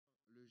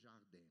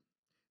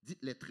Dites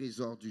les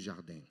trésors du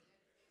jardin.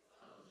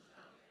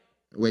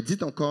 Ouais,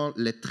 dites encore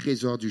les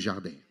trésors du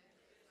jardin.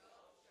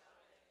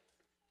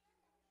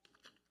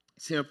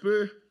 C'est un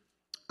peu,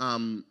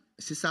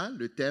 c'est ça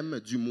le thème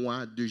du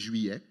mois de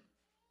juillet.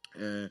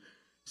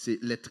 Ce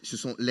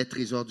sont les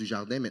trésors du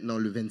jardin. Maintenant,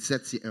 le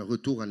 27, c'est un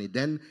retour en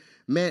Éden.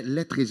 Mais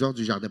les trésors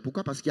du jardin.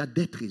 Pourquoi? Parce qu'il y a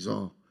des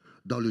trésors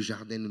dans le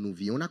jardin de nos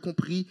vies. On a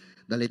compris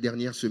dans les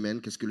dernières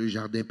semaines qu'est-ce que le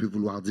jardin peut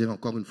vouloir dire.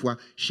 Encore une fois,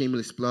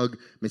 shameless plug,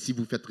 mais si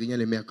vous ne faites rien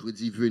les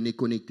mercredis, venez,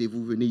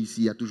 connectez-vous, venez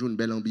ici. Il y a toujours une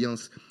belle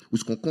ambiance où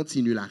on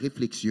continue la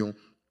réflexion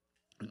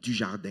du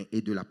jardin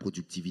et de la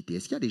productivité.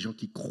 Est-ce qu'il y a des gens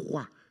qui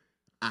croient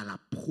à la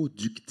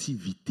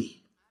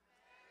productivité?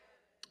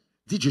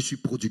 Dites, je suis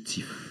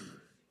productif.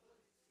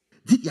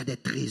 Dites, il y a des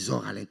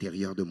trésors à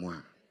l'intérieur de moi.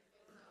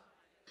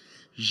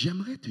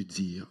 J'aimerais te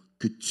dire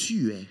que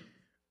tu es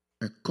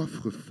un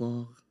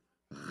coffre-fort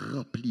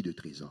rempli de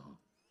trésors.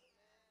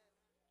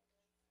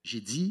 J'ai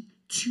dit,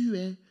 tu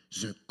es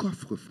un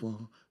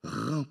coffre-fort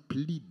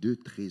rempli de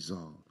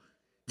trésors.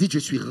 Dites, je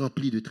suis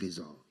rempli de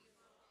trésors.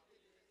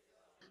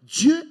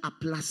 Dieu a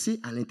placé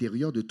à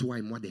l'intérieur de toi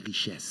et moi des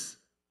richesses.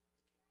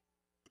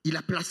 Il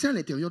a placé à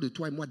l'intérieur de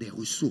toi et moi des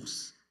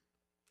ressources.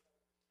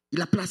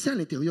 Il a placé à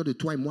l'intérieur de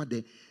toi et moi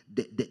des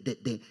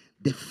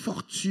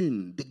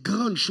fortunes, des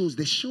grandes choses,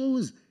 des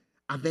choses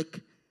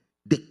avec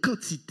des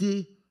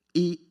quantités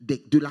et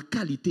de la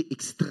qualité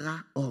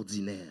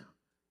extraordinaire.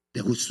 Des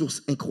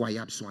ressources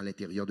incroyables sont à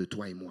l'intérieur de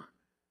toi et moi.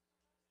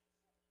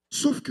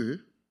 Sauf que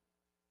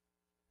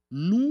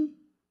nous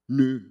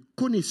ne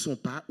connaissons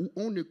pas ou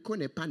on ne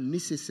connaît pas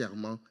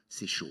nécessairement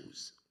ces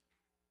choses.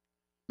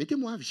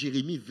 Mettez-moi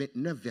Jérémie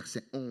 29,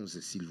 verset 11,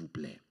 s'il vous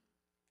plaît.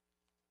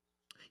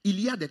 Il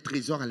y a des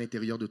trésors à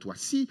l'intérieur de toi.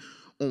 Si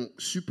on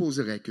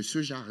supposerait que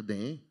ce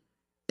jardin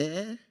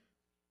est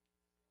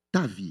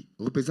ta vie,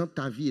 représente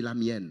ta vie et la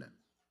mienne.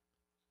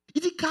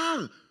 Il dit,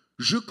 car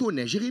je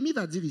connais, Jérémie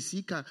va dire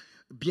ici, car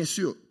bien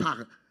sûr, par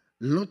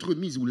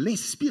l'entremise ou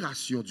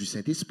l'inspiration du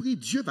Saint-Esprit,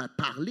 Dieu va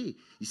parler.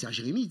 Ici à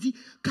Jérémie, il dit,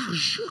 car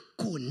je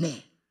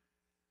connais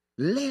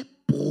les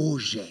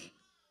projets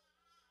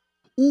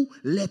ou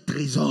les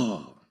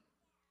trésors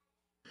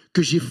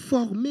que j'ai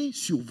formés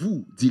sur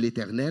vous, dit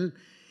l'Éternel.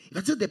 Il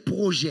va dire des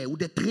projets ou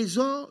des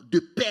trésors de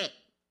paix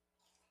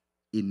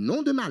et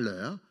non de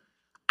malheur,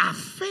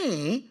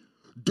 afin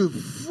de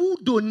vous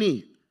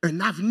donner un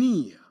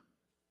avenir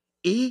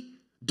et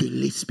de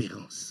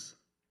l'espérance.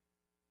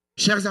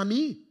 Chers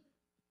amis,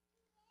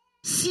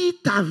 si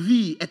ta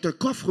vie est un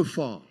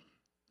coffre-fort,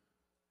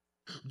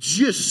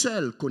 Dieu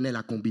seul connaît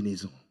la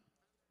combinaison.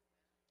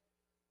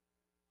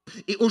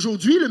 Et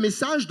aujourd'hui, le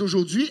message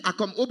d'aujourd'hui a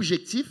comme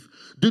objectif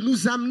de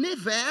nous amener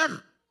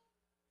vers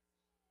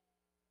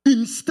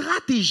une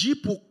stratégie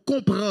pour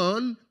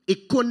comprendre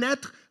et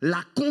connaître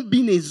la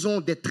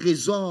combinaison des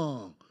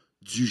trésors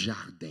du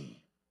jardin.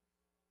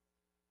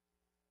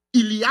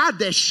 Il y a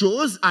des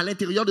choses à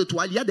l'intérieur de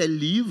toi, il y a des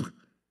livres,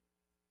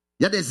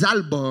 il y a des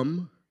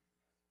albums,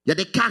 il y a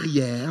des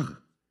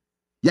carrières,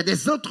 il y a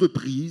des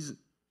entreprises,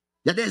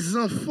 il y a des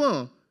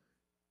enfants,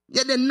 il y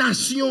a des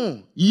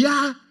nations, il y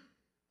a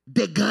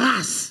des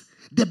grâces,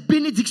 des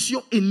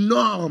bénédictions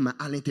énormes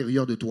à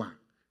l'intérieur de toi.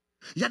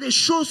 Il y a des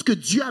choses que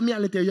Dieu a mis à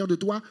l'intérieur de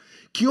toi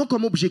qui ont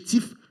comme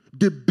objectif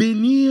de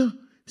bénir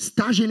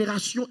ta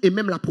génération et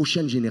même la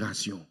prochaine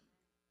génération.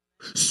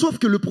 Sauf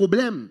que le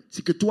problème,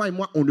 c'est que toi et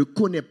moi, on ne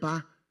connaît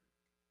pas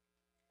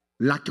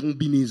la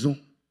combinaison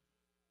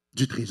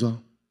du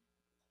trésor.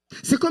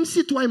 C'est comme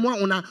si toi et moi,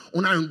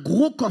 on a un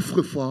gros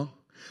coffre-fort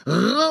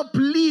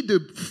rempli de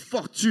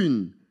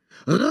fortune,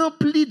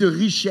 rempli de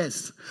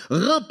richesses,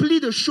 rempli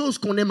de choses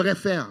qu'on aimerait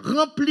faire,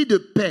 rempli de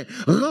paix,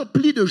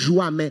 rempli de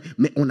joie, mais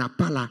on n'a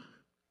pas la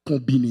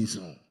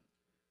combinaison.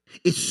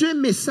 Et ce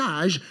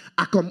message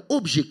a comme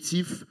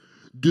objectif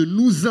de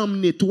nous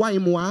emmener, toi et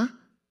moi,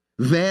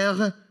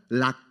 vers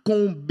la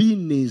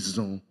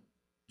combinaison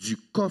du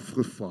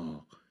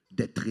coffre-fort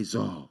des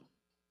trésors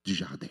du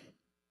jardin.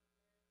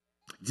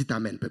 Dites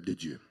amen, peuple de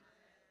Dieu.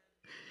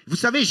 Vous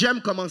savez,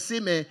 j'aime commencer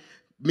mes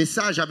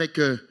messages avec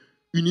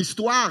une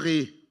histoire.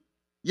 Et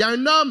il y a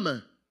un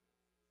homme,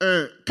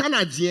 un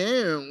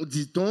Canadien,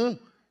 dit-on,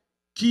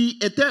 qui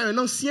était un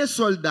ancien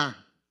soldat.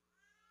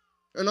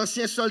 Un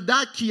ancien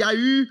soldat qui a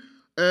eu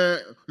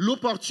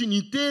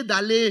l'opportunité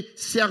d'aller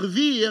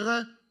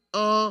servir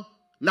en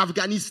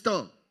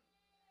Afghanistan.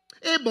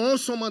 Et bon,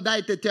 son mandat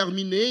était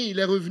terminé, il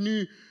est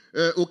revenu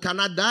au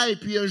Canada et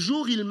puis un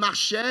jour, il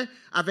marchait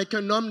avec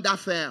un homme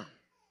d'affaires.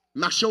 Il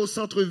marchait au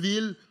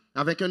centre-ville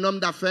avec un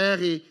homme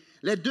d'affaires et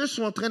les deux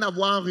sont en train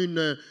d'avoir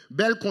une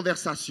belle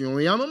conversation.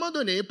 Et à un moment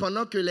donné,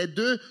 pendant que les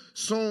deux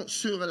sont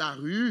sur la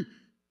rue,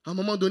 à un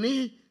moment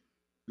donné,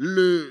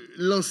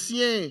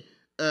 l'ancien...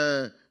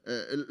 le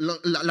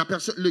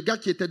gars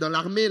qui était dans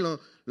l'armée,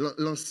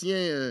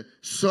 l'ancien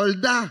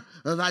soldat,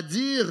 va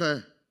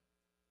dire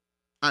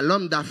à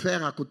l'homme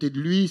d'affaires à côté de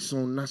lui,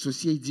 son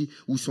associé, il dit,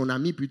 ou son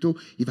ami plutôt,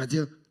 il va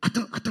dire,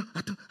 attends.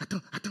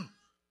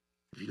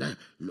 Et puis là,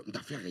 l'homme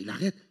d'affaires, il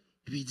arrête,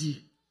 et puis il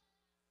dit,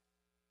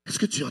 est-ce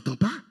que tu n'entends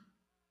pas?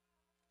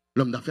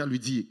 L'homme d'affaires lui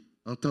dit,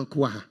 entends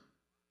quoi?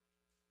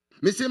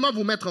 Mais seulement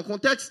vous mettre en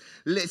contexte,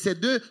 ces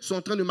deux sont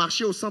en train de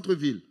marcher au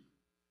centre-ville.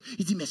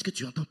 Il dit, mais est-ce que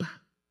tu n'entends pas?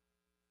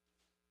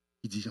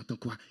 Il dit, j'entends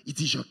quoi? Il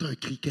dit, j'entends un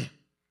criquet.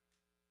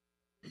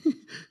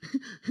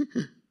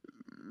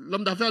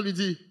 L'homme d'affaires lui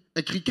dit,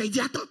 un criquet. Il dit,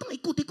 attends,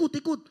 écoute.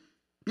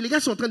 Puis les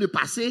gars sont en train de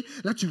passer.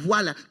 Là, tu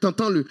vois, tu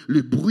entends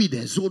le bruit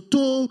des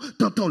autos,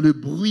 tu entends le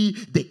bruit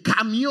des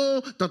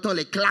camions, tu entends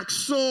les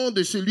klaxons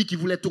de celui qui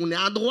voulait tourner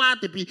à droite,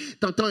 et puis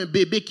tu entends un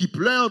bébé qui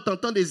pleure, tu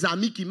entends des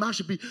amis qui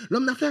marchent, et puis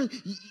l'homme d'affaires,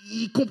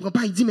 il ne comprend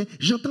pas. Il dit, mais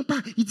j'entends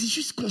pas. Il dit,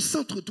 juste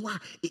concentre-toi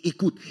et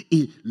écoute.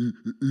 Et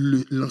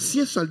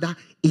l'ancien soldat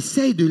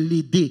essaye de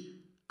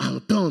l'aider à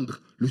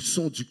entendre le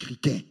son du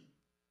criquet.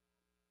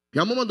 Puis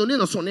à un moment donné,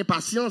 dans son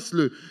impatience,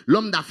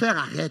 l'homme d'affaires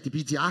arrête, et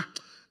puis il dit, ah,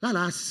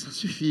 là, ça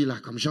suffit, là,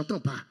 comme j'entends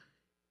pas.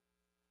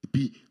 Et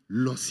puis,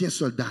 l'ancien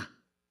soldat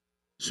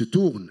se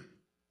tourne,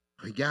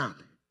 regarde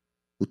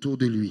autour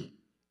de lui,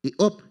 et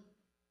hop,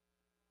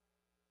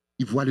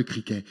 il voit le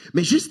criquet.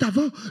 Mais juste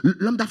avant,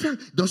 l'homme d'affaires,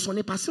 dans son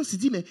impatience, il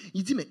dit,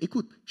 mais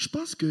écoute, je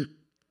pense que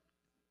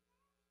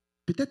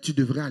peut-être tu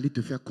devrais aller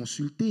te faire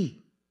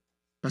consulter.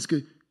 Parce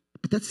que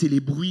peut-être c'est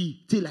les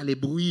bruits, tu sais, là, les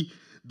bruits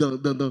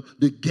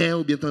de guerre,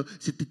 ou bien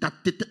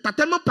t'as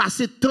tellement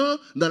passé de temps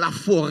dans la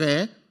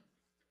forêt,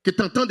 que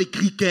tu entends des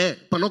criquets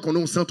pendant qu'on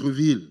est au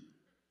centre-ville.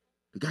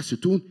 Le gars se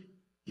tourne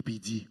et puis il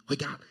dit,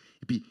 regarde.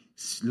 Et puis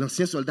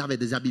l'ancien soldat avait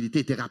des habiletés,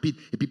 était rapide.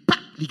 Et puis, paf,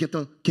 il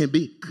entend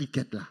Kembe,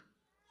 cricket là.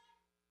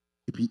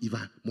 Et puis il va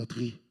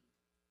montrer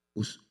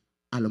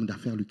à l'homme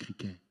d'affaires le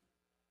criquet.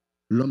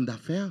 L'homme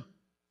d'affaires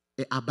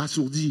est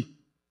abasourdi.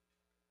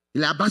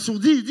 Il est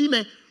abasourdi, il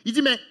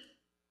dit, mais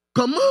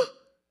comment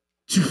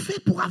tu fais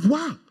pour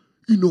avoir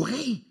une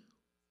oreille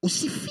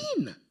aussi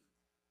fine?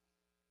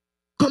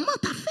 Comment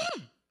tu as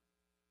fait?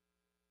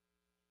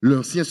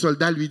 L'ancien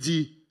soldat lui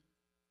dit,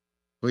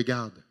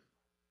 regarde,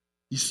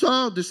 il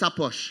sort de sa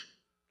poche.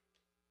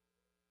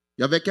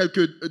 Il y avait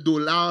quelques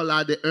dollars,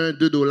 là, des 1,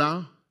 2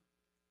 dollars.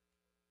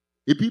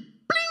 Et puis,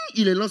 pling,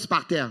 il les lance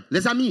par terre.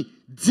 Les amis,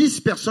 10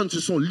 personnes se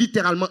sont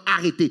littéralement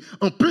arrêtées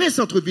en plein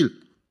centre-ville.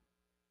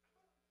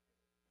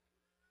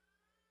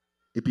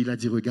 Et puis il a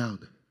dit,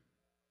 regarde,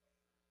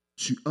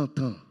 tu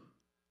entends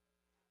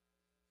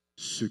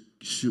ce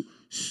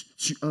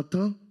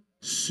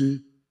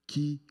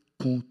qui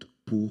compte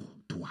pour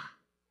toi.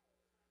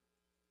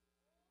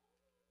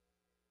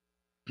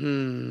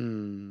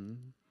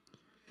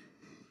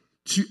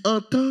 Tu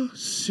entends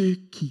ce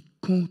qui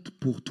compte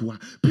pour toi.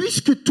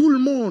 Puisque tout le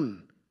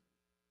monde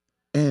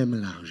aime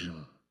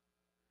l'argent.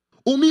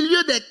 Au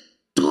milieu des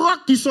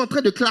trucks qui sont en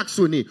train de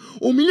klaxonner,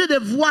 au milieu des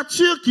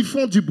voitures qui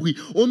font du bruit,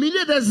 au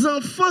milieu des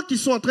enfants qui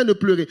sont en train de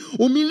pleurer,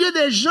 au milieu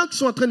des gens qui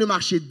sont en train de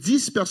marcher,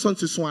 10 personnes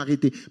se sont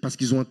arrêtées parce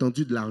qu'ils ont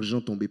entendu de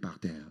l'argent tomber par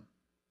terre.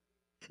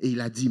 Et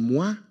il a dit,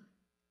 moi,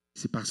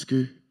 c'est parce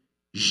que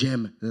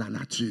j'aime la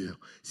nature.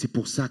 C'est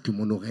pour ça que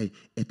mon oreille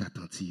est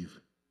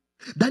attentive.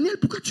 Daniel,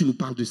 pourquoi tu nous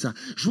parles de ça?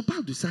 Je vous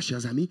parle de ça,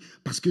 chers amis,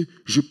 parce que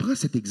je prends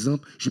cet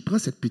exemple, je prends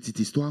cette petite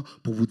histoire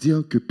pour vous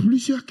dire que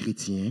plusieurs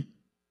chrétiens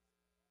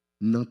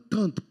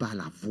n'entendent pas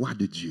la voix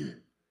de Dieu.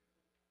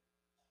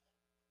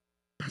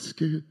 Parce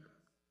que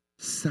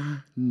ça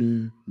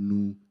ne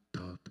nous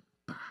tente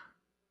pas.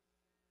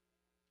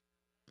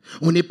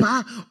 On n'est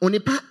pas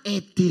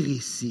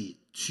intéressé.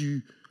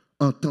 Tu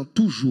entends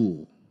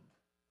toujours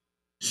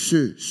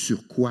ce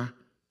sur quoi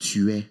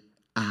tu es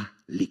à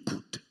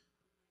l'écoute.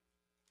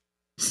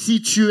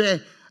 Si tu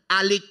es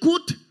à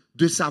l'écoute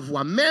de sa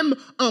voix, même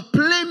en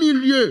plein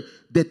milieu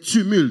des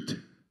tumultes,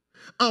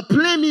 en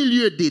plein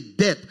milieu des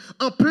dettes,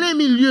 en plein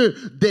milieu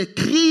des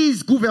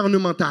crises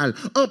gouvernementales,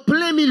 en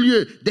plein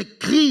milieu des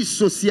crises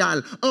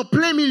sociales, en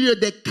plein milieu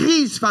des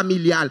crises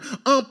familiales,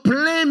 en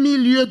plein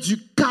milieu du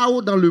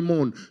chaos dans le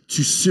monde,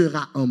 tu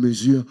seras en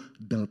mesure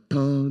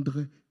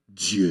d'entendre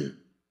Dieu.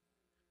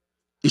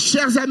 Et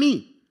chers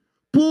amis,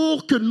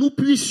 pour que nous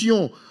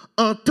puissions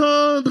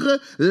entendre,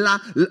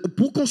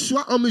 pour qu'on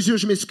soit en mesure,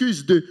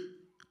 de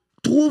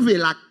trouver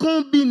la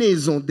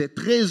combinaison des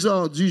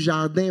trésors du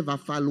jardin, il va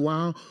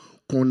falloir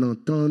qu'on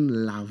entende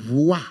la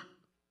voix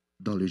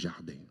dans le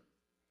jardin.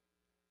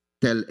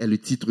 Tel est le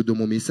titre de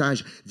mon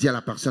message. Dis à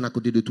la personne à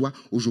côté de toi,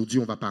 aujourd'hui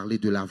on va parler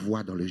de la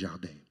voix dans le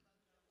jardin.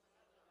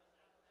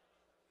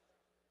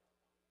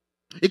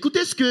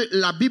 Écoutez ce que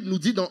la Bible nous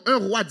dit dans 1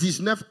 Roi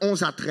 19,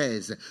 11 à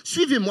 13.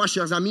 Suivez-moi,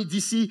 chers amis,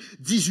 d'ici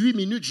 18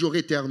 minutes,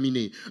 j'aurai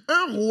terminé.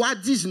 1 Roi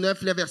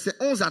 19, les versets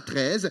 11 à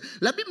 13,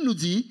 la Bible nous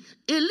dit,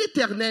 « Et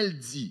l'Éternel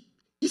dit ».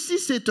 Ici,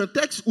 c'est un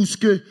texte où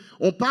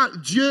on parle,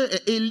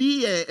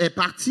 Élie est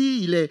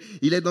parti,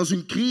 il est dans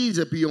une crise,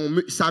 et puis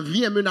sa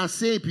vie est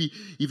menacée, et puis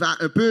il va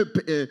un peu,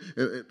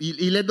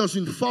 il est dans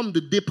une forme de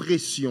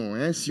dépression,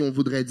 hein, si on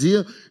voudrait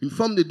dire, une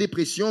forme de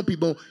dépression, puis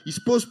bon, il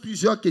se pose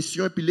plusieurs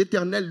questions, et puis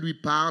l'Éternel lui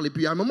parle, et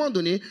puis à un moment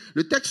donné,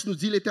 le texte nous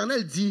dit,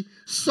 l'Éternel dit,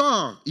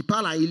 sors, il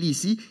parle à Élie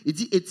ici, il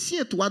dit, et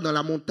tiens-toi dans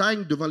la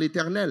montagne devant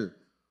l'Éternel.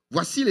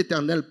 Voici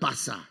l'Éternel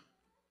passa.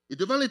 Et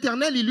devant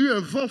l'Éternel, il eut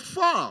un vent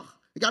fort,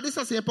 Regardez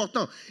ça, c'est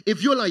important. Et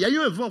violent. Il y a eu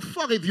un vent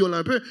fort et violent,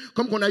 un peu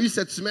comme qu'on a eu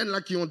cette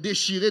semaine-là qui ont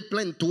déchiré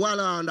plein de toits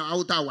là, à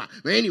Ottawa.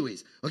 Mais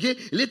anyways, ok?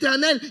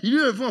 L'Éternel, il y a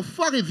eu un vent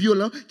fort et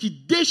violent qui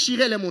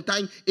déchirait les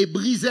montagnes et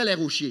brisait les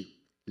rochers.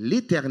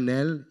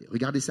 L'Éternel,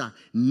 regardez ça,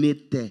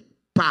 n'était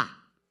pas.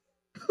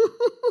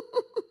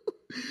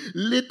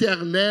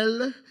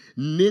 L'Éternel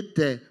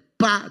n'était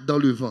pas dans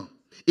le vent.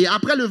 Et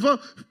après le vent,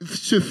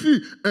 ce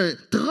fut un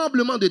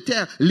tremblement de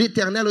terre.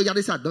 L'Éternel,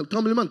 regardez ça, dans le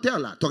tremblement de terre,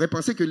 là, tu aurais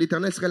pensé que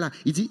l'Éternel serait là.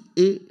 Il dit,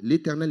 et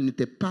l'Éternel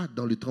n'était pas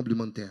dans le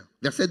tremblement de terre.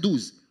 Verset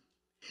 12.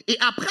 Et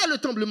après le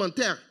tremblement de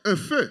terre, un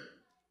feu,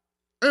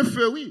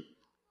 oui.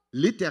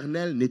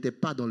 L'Éternel n'était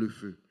pas dans le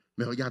feu.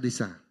 Mais regardez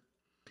ça.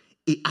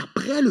 Et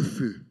après le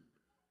feu,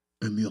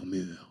 un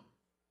murmure,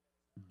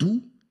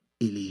 doux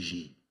et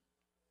léger.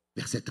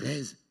 Verset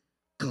 13.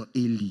 Quand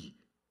Élie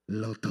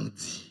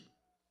l'entendit,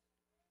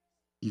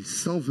 il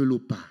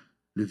s'enveloppa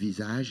le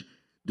visage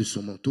de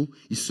son manteau.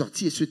 Il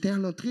sortit et se tint à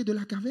l'entrée de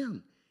la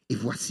caverne. Et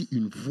voici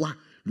une voix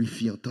lui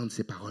fit entendre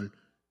ces paroles.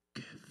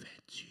 Que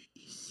fais-tu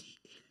ici,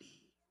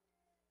 Élie?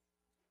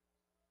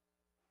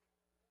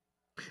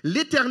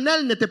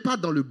 L'Éternel n'était pas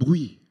dans le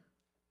bruit.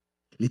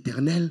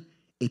 L'Éternel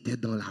était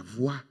dans la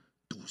voix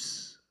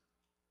douce.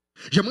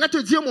 J'aimerais te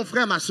dire, mon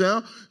frère, ma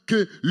soeur,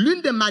 que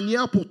l'une des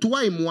manières pour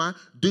toi et moi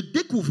de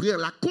découvrir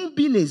la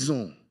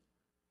combinaison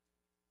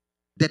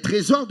des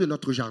trésors de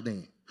notre jardin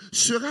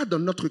sera dans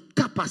notre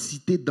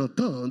capacité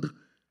d'entendre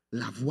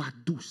la voix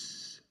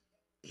douce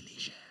et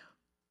légère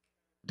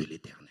de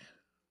l'Éternel.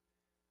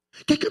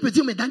 Quelqu'un peut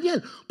dire, mais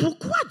Daniel,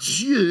 pourquoi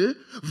Dieu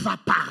va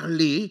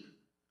parler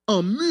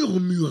en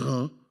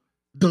murmurant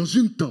dans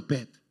une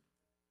tempête?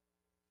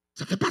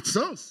 Ça ne fait pas de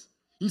sens.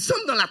 Il me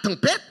semble dans la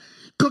tempête,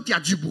 quand il y a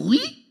du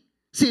bruit,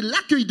 c'est là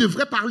qu'il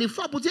devrait parler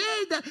fort pour dire,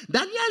 hey,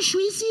 Daniel, je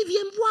suis ici,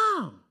 viens me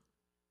voir.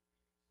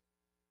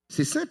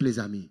 C'est simple, les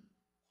amis.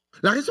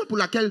 La raison pour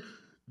laquelle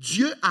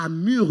Dieu a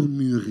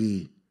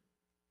murmuré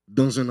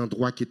dans un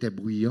endroit qui était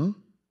bruyant,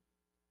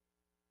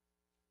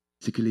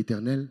 c'est que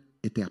l'Éternel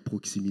était à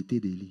proximité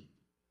d'Élie.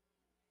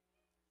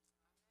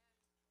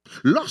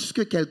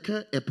 Lorsque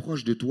quelqu'un est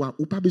proche de toi,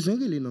 ou pas besoin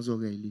d'aller dans les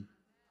oreilles.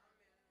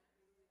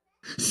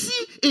 Si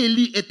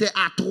Élie était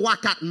à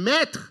 3-4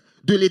 mètres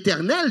de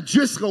l'Éternel,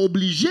 Dieu serait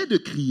obligé de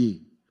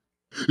crier.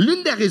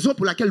 L'une des raisons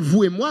pour laquelle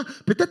vous et moi,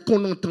 peut-être qu'on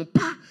n'entend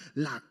pas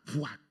la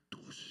voix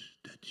douce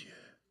de Dieu,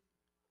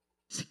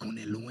 c'est qu'on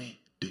est loin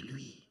de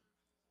lui.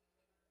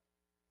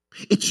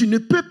 Et tu ne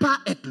peux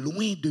pas être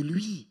loin de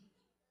lui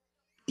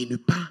et ne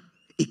pas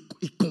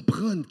et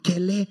comprendre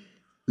quelle est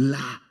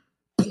la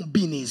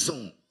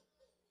combinaison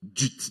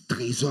du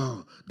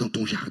trésor dans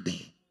ton jardin.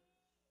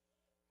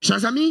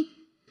 Chers amis,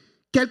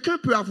 quelqu'un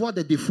peut avoir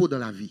des défauts dans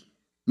la vie,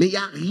 mais il n'y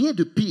a rien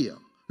de pire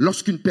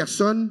lorsqu'une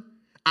personne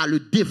a le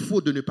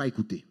défaut de ne pas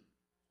écouter.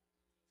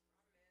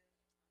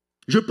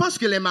 Je pense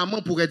que les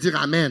mamans pourraient dire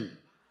Amen.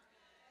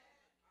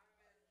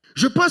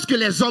 Je pense que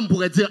les hommes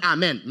pourraient dire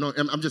Amen. Non,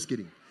 I'm just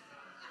kidding.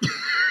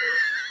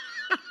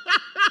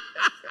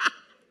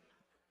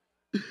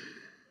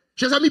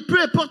 Chers amis, peu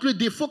importe le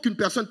défaut qu'une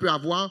personne peut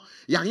avoir,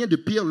 il n'y a rien de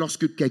pire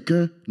lorsque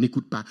quelqu'un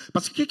n'écoute pas.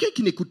 Parce que quelqu'un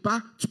qui n'écoute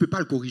pas, tu ne peux pas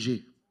le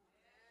corriger.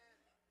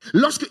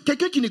 Lorsque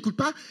quelqu'un qui n'écoute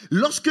pas,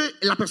 lorsque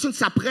la personne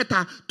s'apprête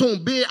à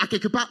tomber à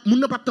quelque part, moun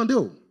n'a pas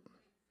attendre.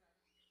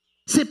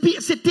 C'est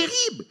pire, c'est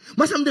terrible.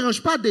 Moi, ça ne me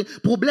dérange pas des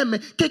problèmes, mais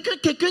quelqu'un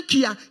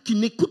qui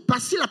n'écoute pas,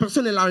 si la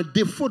personne elle a un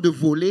défaut de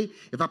voler,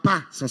 elle ne va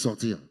pas s'en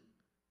sortir.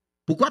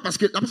 Pourquoi? Parce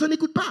que la personne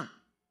n'écoute pas.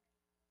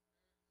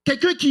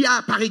 Quelqu'un qui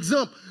a, par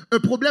exemple, un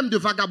problème de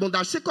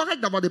vagabondage, c'est correct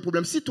d'avoir des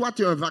problèmes. Si toi,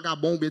 tu es un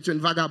vagabond ou bien tu es une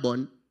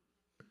vagabonde,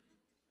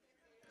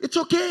 it's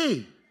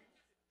okay.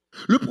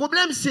 Le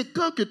problème, c'est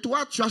quand que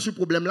toi, tu as ce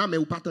problème-là, mais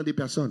où pas tant des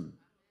personnes.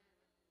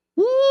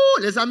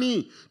 Ouh, les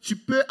amis, tu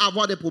peux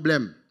avoir des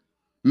problèmes,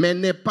 mais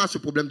n'aie pas ce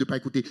problème de ne pas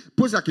écouter.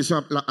 Pose la question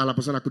à la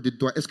personne à côté de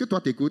toi. Est-ce que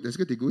toi, t'écoutes? Est-ce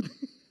que tu écoutes?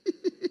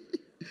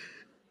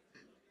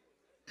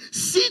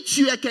 Si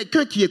tu es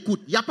quelqu'un qui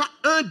écoute, il n'y a pas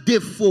un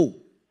défaut,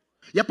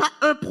 il n'y a pas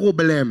un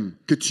problème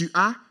que tu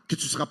as que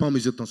tu ne seras pas en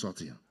mesure de t'en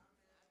sortir.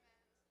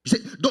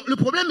 Donc, le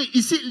problème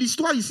ici,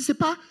 l'histoire ici, ce n'est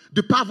pas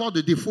de ne pas avoir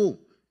de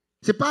défaut.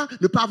 Ce n'est pas de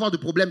ne pas avoir de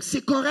problème.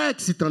 C'est correct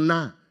si tu en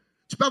as.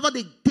 Tu peux avoir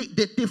des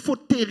défauts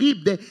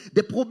terribles,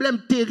 des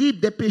problèmes terribles,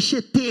 des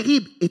péchés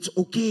terribles. It's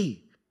OK.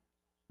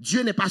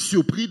 Dieu n'est pas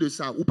surpris de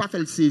ça ou pas fait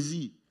le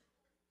saisir.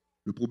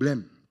 Le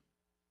problème,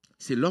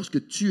 c'est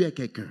lorsque tu es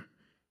quelqu'un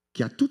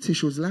qui a toutes ces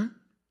choses-là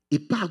et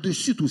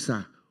par-dessus tout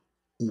ça,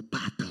 ou pas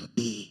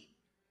attendez.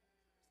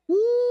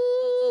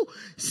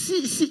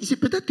 Si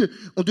peut-être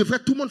qu'on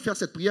devrait tout le monde faire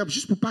cette prière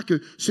juste pour pas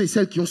que ceux et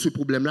celles qui ont ce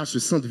problème-là se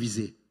sentent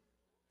visés.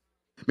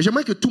 Mais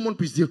j'aimerais que tout le monde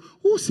puisse dire,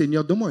 oh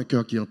Seigneur, donne-moi un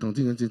cœur qui entend.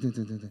 Tout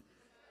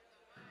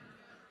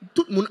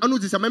le monde, on nous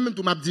dit ça, même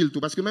tout m'a dit tout,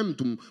 parce que même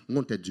tout le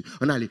monde tête dû.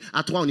 On allait,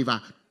 à 3, on y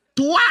va.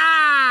 Toi,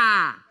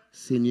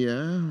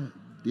 Seigneur,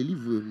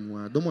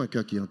 délivre-moi, donne-moi un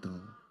cœur qui entend.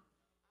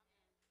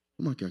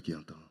 Donne-moi un cœur qui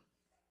entend.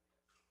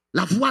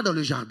 La voix dans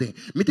le jardin.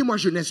 Mettez-moi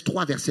Genèse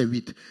 3, verset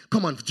 8.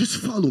 Come on, just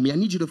follow me. I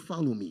need you to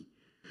follow me.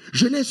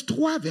 Genèse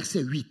 3,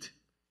 verset 8.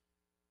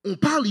 On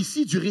parle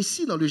ici du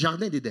récit dans le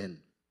jardin d'Éden.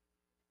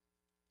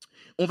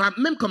 On va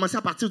même commencer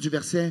à partir du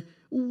verset...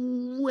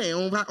 Ouais,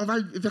 on va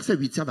verset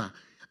 8, ça va.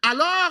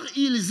 Alors,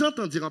 ils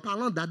entendirent, en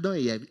parlant d'Adam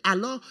et Ève,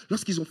 alors,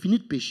 lorsqu'ils ont fini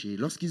de pécher,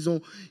 lorsqu'ils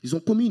ont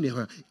commis une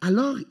erreur,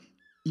 alors,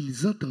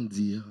 ils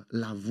entendirent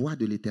la voix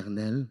de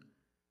l'Éternel,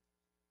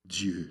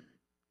 Dieu,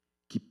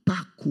 qui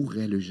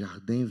parcourait le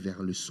jardin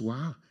vers le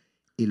soir,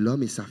 et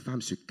l'homme et sa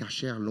femme se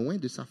cachèrent loin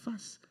de sa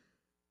face,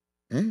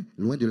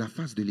 loin de la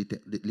face de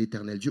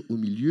l'Éternel Dieu, au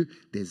milieu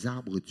des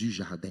arbres du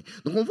jardin.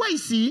 Donc, on voit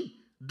ici,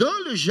 dans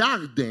le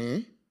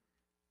jardin,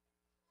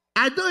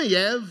 Adam et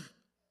Ève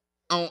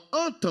ont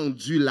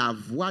entendu la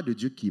voix de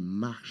Dieu qui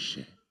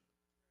marchait.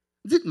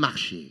 Dites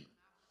marcher.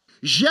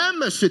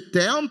 J'aime ce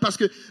terme parce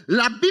que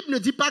la Bible ne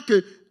dit pas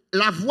que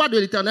la voix de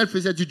l'Éternel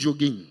faisait du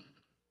jogging.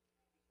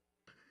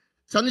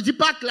 Ça ne dit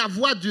pas que la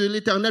voix de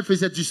l'Éternel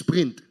faisait du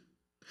sprint.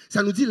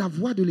 Ça nous dit la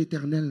voix de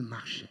l'Éternel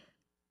marchait.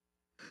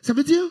 Ça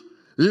veut dire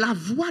la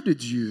voix de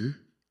Dieu,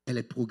 elle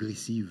est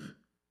progressive.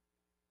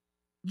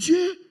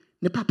 Dieu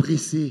n'est pas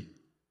pressé.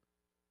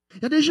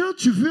 Il y a des gens,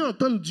 tu veux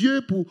entendre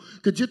Dieu pour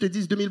que Dieu te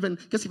dise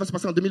 2020, qu'est-ce qui va se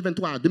passer en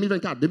 2023,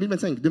 2024,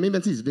 2025,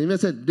 2026,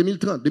 2027,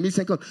 2030,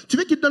 2050. Tu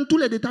veux qu'il te donne tous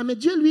les détails, mais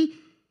Dieu, lui,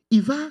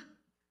 il va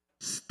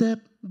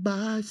step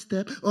by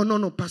step. Oh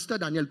non, Pasteur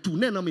Daniel,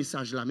 tournez dans le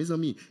message là, mes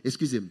amis,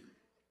 excusez-moi.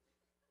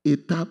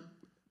 Étape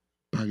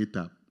par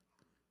étape.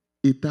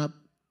 Étape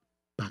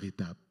par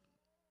étape.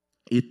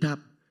 Étape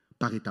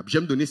par étape.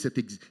 J'aime donner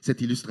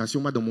cette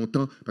illustration, moi, dans mon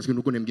temps, parce que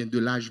nous connaissons bien de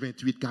l'âge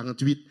 28,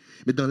 48.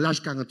 Mais dans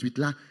l'âge 48,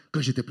 là,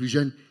 quand j'étais plus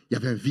jeune, il y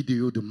avait une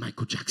vidéo de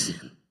Michael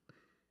Jackson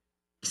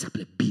qui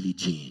s'appelait Billie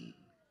Jean. Il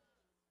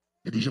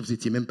y a des gens, vous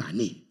n'étiez même pas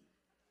nés.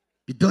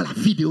 Puis dans la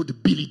vidéo de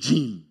Billie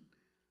Jean,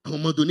 à un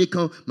moment donné,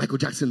 quand Michael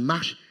Jackson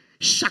marche,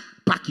 chaque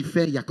pas qu'il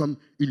fait, il y a comme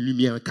une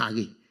lumière, un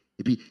carré.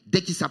 Et puis,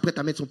 dès qu'il s'apprête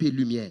à mettre son pied,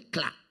 lumière,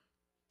 clac.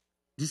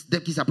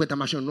 Dès qu'il s'apprête à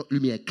marcher,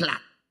 lumière, clac.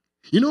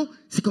 You know,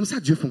 c'est comme ça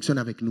que Dieu fonctionne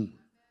avec nous.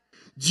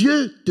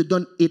 Dieu te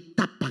donne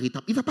étape par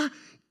étape. Il ne va pas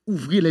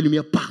ouvrir les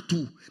lumières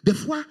partout. Des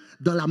fois,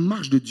 dans la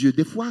marche de Dieu,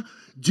 des fois,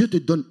 Dieu te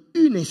donne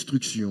une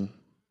instruction.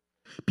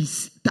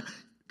 Puis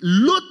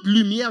l'autre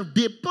lumière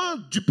dépend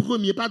du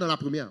premier pas dans la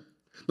première.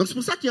 Donc, c'est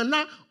pour ça qu'il y en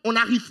a, on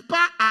n'arrive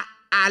pas à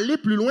aller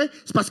plus loin.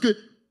 C'est parce que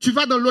tu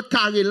vas dans l'autre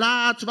carré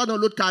là, tu vas dans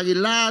l'autre carré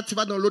là, tu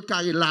vas dans l'autre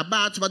carré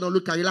là-bas, tu vas dans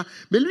l'autre carré là.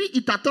 Mais lui,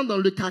 il t'attend dans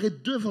le carré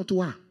devant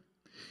toi.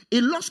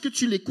 Et lorsque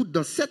tu l'écoutes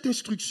dans cette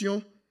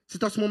instruction,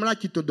 c'est à ce moment-là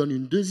qu'il te donne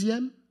une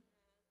deuxième.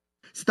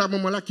 C'est à ce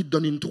moment-là qu'il te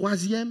donne une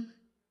troisième.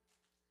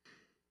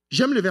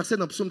 J'aime le verset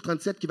dans Psaume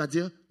 37 qui va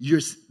dire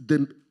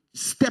the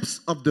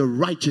steps of the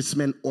righteous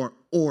man are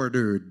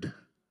ordered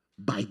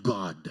by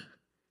God.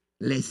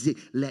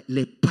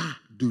 Les pas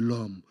de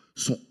l'homme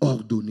sont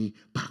ordonnés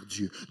par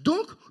Dieu.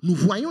 Donc, nous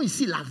voyons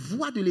ici la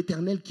voix de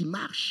l'Éternel qui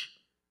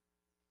marche.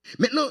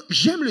 Maintenant,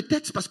 j'aime le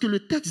texte parce que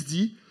le texte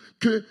dit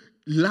que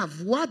la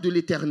voix de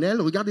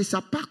l'Éternel, regardez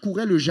ça,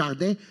 parcourait le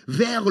jardin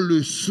vers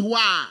le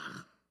soir.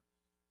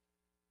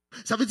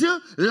 Ça veut dire,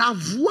 la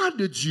voix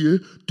de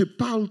Dieu te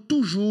parle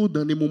toujours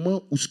dans des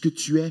moments où ce que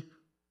tu es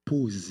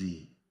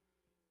posé.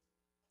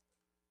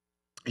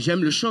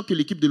 J'aime le chant que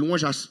l'équipe de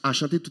louange a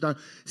chanté tout à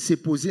l'heure. C'est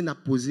posé, n'a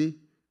posé,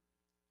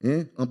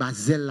 en bas,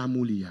 zèle la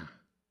moulia.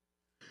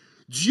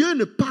 Dieu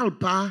ne parle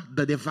pas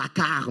dans des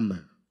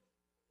vacarmes.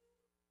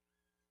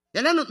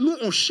 Et là, nous,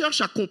 on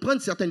cherche à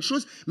comprendre certaines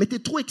choses, mais tu es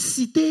trop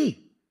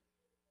excité.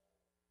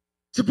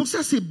 C'est pour ça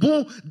que c'est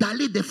bon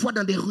d'aller des fois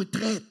dans des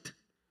retraites.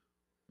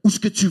 Où ce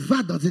que tu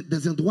vas dans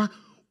un endroit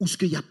où ce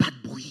qu'il n'y a pas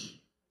de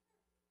bruit.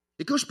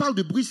 Et quand je parle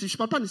de bruit, je ne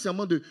parle pas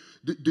nécessairement de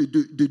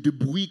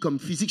bruit comme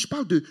physique, je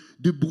parle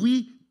de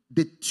bruit,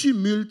 des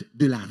tumultes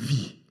de la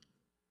vie.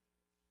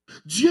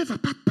 Dieu ne va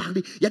pas te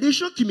parler. Il y a des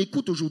gens qui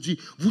m'écoutent aujourd'hui,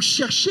 vous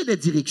cherchez des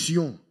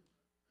directions.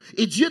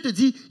 Et Dieu te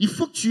dit, il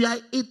faut que tu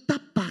ailles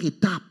étape par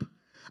étape.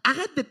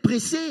 Arrête d'être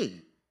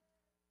pressé.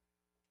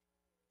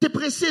 Tu es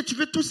pressé, tu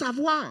veux tout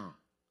savoir.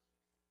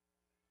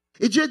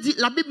 Et Dieu dit,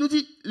 la Bible nous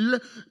dit,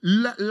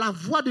 la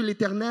voix de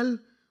l'Éternel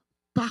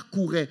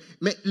parcourait.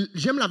 Mais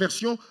j'aime la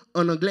version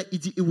en anglais, il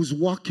dit, it was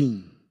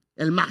walking.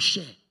 Elle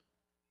marchait.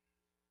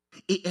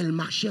 Et elle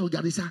marchait,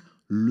 regardez ça,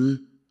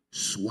 le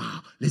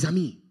soir. Les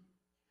amis,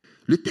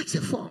 le texte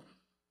est fort.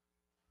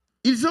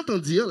 Ils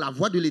entendirent la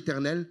voix de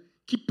l'Éternel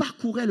qui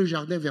parcourait le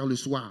jardin vers le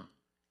soir.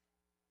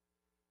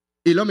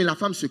 Et l'homme et la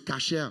femme se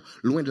cachèrent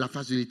loin de la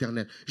face de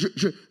l'Éternel. Je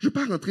ne vais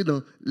pas rentrer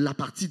dans la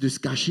partie de se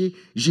cacher.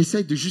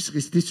 J'essaie de juste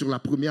rester sur la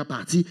première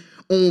partie.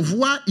 On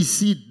voit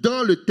ici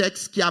dans le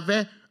texte qu'il y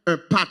avait un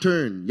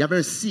pattern, il y avait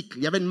un cycle,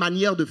 il y avait une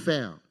manière de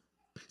faire.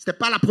 Ce n'était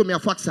pas la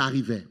première fois que ça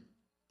arrivait.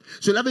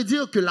 Cela veut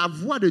dire que la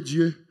voix de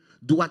Dieu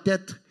doit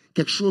être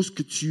quelque chose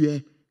que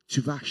tu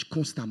vas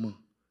constamment.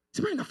 Ce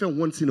n'est pas une affaire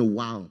once in a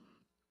while.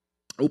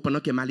 Ou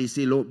pendant qu'elle m'a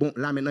laissé, bon,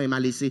 là maintenant elle m'a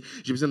laissé,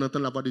 j'ai besoin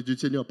d'entendre la voix de Dieu.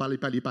 Seigneur, parlez.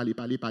 Parlez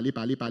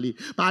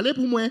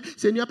pour moi,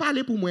 Seigneur,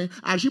 parlez pour moi,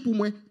 agis pour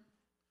moi.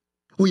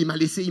 Oh, il m'a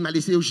laissé, je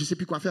ne sais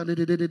plus quoi faire.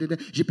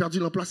 J'ai perdu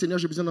l'emploi, Seigneur,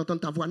 j'ai besoin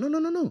d'entendre ta voix. Non.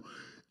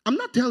 I'm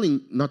not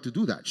telling not to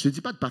do that. Je ne te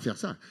dis pas de ne pas faire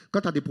ça.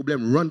 Quand tu as des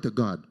problèmes, run to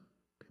God.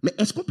 Mais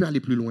est-ce qu'on peut aller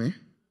plus loin?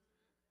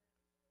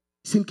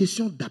 C'est une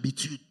question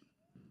d'habitude.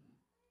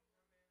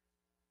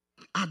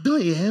 Adam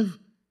et Ève,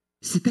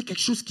 c'était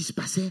quelque chose qui se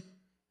passait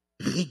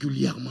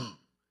régulièrement.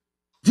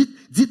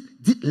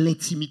 Dites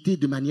l'intimité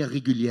de manière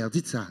régulière.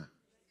 Dites ça.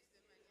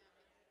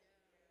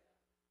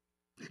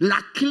 La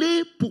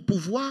clé pour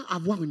pouvoir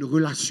avoir une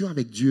relation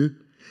avec Dieu,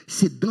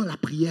 c'est dans la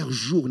prière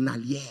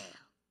journalière.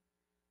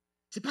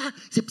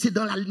 C'est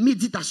dans la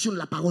méditation de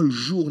la parole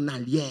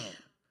journalière.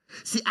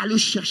 C'est à le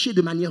chercher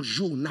de manière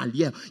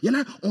journalière. Il y en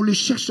a, on le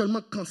cherche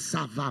seulement quand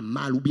ça va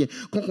mal ou bien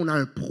quand on a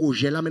un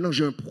projet. Là, maintenant,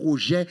 j'ai un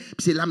projet. Puis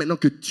c'est là, maintenant,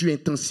 que tu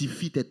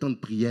intensifies tes temps de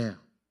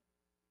prière.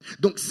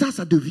 Donc, ça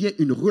devient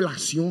une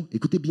relation,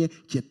 écoutez bien,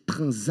 qui est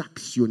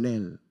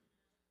transactionnelle.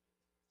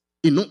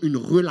 Et non une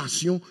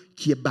relation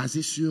qui est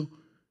basée sur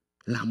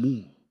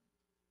l'amour.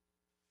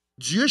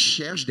 Dieu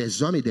cherche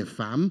des hommes et des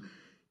femmes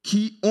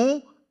qui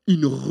ont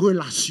une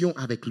relation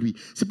avec lui.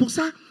 C'est pour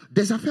ça,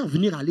 des affaires,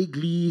 venir à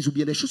l'église ou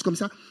bien des choses comme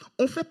ça,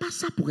 on ne fait pas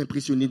ça pour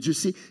impressionner Dieu.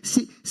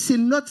 C'est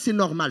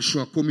normal. Je suis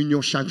en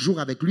communion chaque jour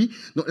avec lui.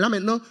 Donc là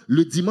maintenant,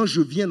 le dimanche,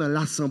 je viens dans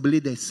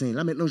l'assemblée des saints.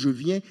 Là maintenant, je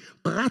viens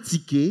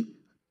pratiquer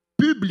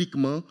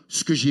publiquement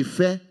ce que j'ai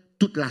fait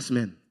toute la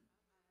semaine.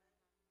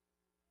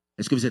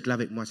 Est-ce que vous êtes là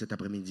avec moi cet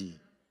après-midi?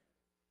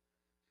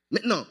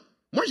 Maintenant,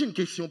 moi j'ai une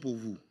question pour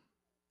vous.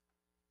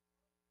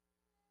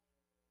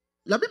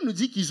 La Bible nous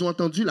dit qu'ils ont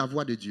entendu la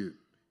voix de Dieu.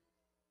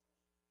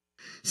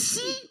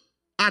 Si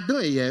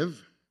Adam et Ève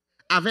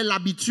avaient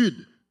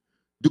l'habitude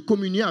de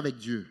communier avec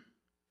Dieu,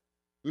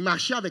 ils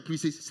marchaient avec lui,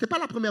 ce n'était pas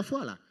la première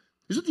fois là.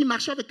 Les autres, ils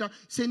marchaient avec le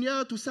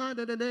Seigneur, tout ça,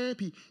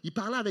 puis ils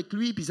parlaient avec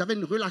lui, puis ils avaient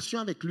une relation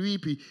avec lui,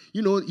 puis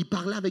ils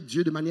parlaient avec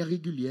Dieu de manière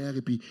régulière,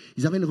 et puis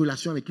ils avaient une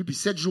relation avec lui, puis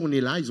cette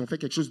journée-là, ils ont fait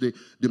quelque chose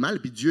de mal, et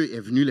puis Dieu est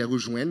venu les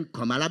rejoindre,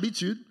 comme à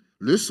l'habitude,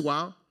 le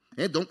soir.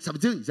 Et donc, ça veut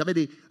dire qu'ils avaient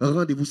des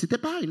rendez-vous. Ce n'était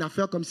pas une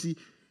affaire comme si,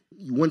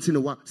 once in a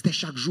while, c'était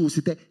chaque jour,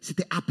 c'était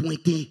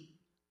appointé.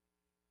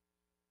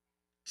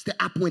 C'était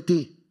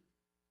appointé.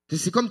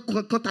 C'est comme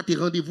quand tu as tes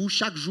rendez-vous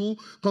chaque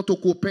jour, quand ton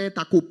copain,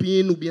 ta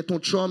copine, ou bien ton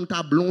chum,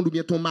 ta blonde, ou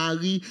bien ton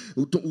mari,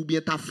 ou bien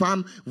ta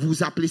femme,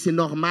 vous appelez, c'est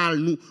normal.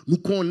 Nous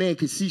connaissons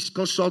que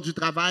quand je sors du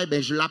travail,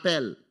 ben, je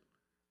l'appelle.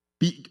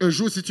 Puis un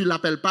jour, si tu ne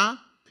l'appelles pas,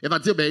 elle va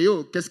te dire, ben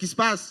yo, qu'est-ce qui se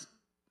passe?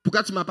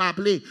 Pourquoi tu ne m'as pas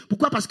appelé?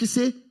 Pourquoi? Parce que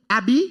c'est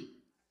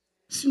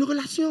c'est une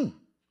relation.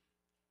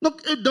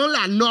 Donc, dans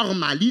la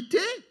normalité,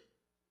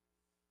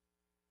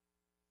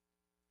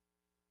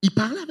 il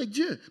parlait avec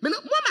Dieu. Maintenant,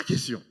 moi, ma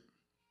question.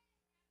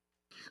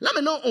 Là,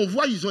 maintenant, on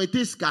voit, ils ont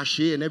été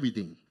cachés and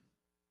everything.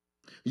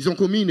 Ils ont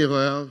commis une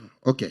erreur.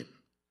 OK.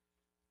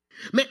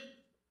 Mais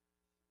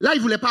là, ils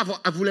ne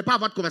voulaient pas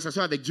avoir de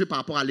conversation avec Dieu par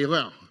rapport à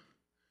l'erreur.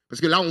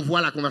 Parce que là, on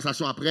voit la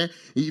conversation après.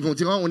 Ils vont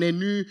dire, oh, on est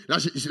nus. Là,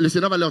 le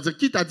Seigneur va leur dire,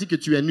 qui t'a dit que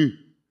tu es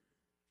nu?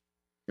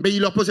 Eh bien, il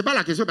ne leur posait pas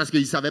la question parce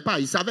qu'ils ne savaient pas.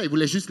 Ils savaient. Ils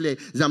voulaient juste les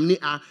amener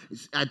à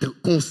être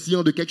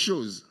conscients de quelque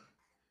chose.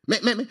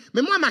 Mais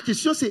moi, ma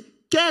question, c'est,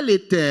 quelle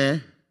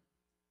était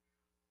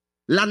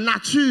la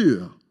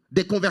nature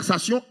des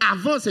conversations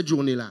avant cette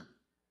journée-là?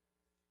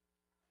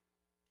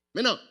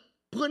 Maintenant,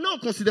 prenons en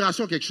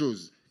considération quelque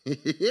chose.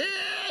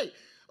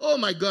 Oh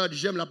my God,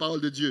 j'aime la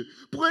parole de Dieu.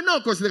 Prenons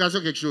en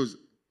considération quelque chose.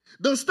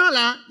 Dans ce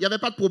temps-là, il n'y avait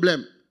pas de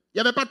problème. Il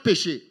n'y avait pas de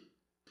péché.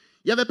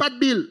 Il n'y avait pas de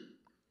bile.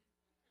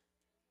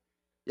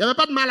 Il n'y avait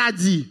pas de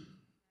maladie.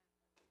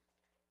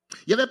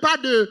 Il n'y avait pas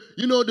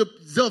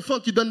de enfants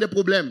qui donnent des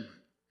problèmes.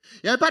 Il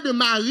n'y avait pas de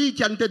mari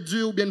qui a une tête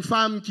dure ou bien une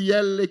femme qui,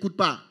 elle, n'écoute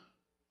pas.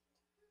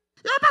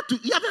 Il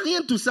n'y avait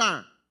rien de tout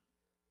ça.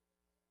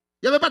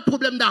 Il n'y avait pas de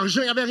problème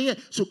d'argent, il n'y avait rien.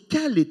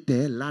 Quelle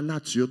était la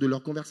nature de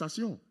leur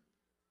conversation?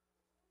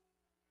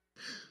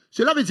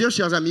 Cela veut dire,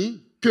 chers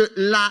amis, que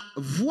la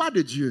voix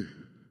de Dieu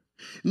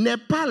n'est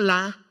pas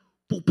là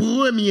pour,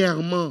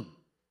 premièrement,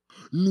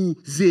 nous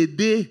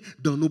aider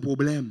dans nos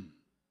problèmes.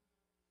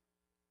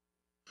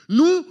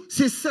 Nous,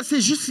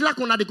 c'est juste là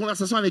qu'on a des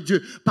conversations avec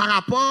Dieu par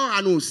rapport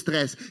à nos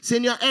stress.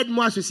 Seigneur,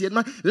 aide-moi à ceci,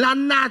 aide-moi. La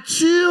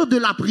nature de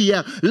la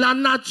prière, la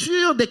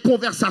nature des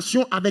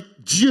conversations avec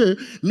Dieu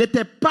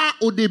n'était pas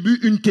au début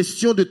une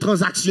question de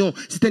transaction,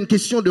 c'était une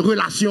question de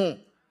relation.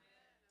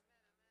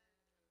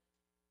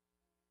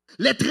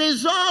 Les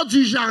trésors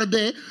du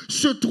jardin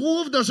se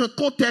trouvent dans un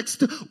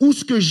contexte où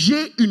ce que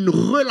j'ai une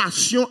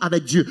relation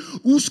avec Dieu,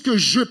 où ce que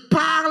je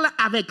parle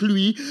avec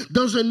lui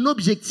dans un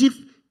objectif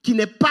qui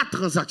n'est pas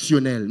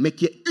transactionnel, mais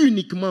qui est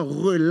uniquement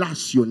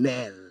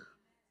relationnel.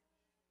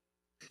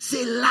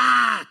 C'est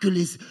là que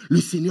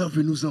le Seigneur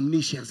veut nous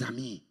emmener, chers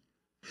amis.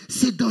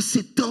 C'est dans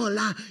ces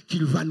temps-là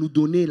qu'il va nous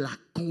donner la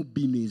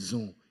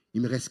combinaison.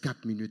 Il me reste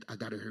 4 minutes. I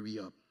gotta hurry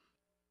up.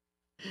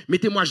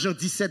 Mettez-moi Jean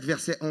 17,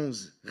 verset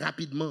 11,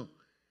 rapidement.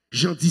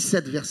 Jean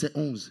 17, verset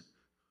 11.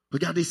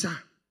 Regardez ça.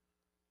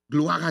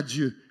 Gloire à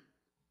Dieu.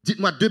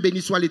 Dites-moi, 2,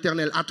 béni soit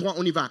l'Éternel. À 3,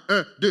 on y va.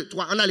 1, 2,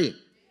 3, en allez.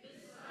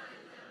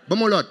 Bon,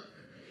 mon lot.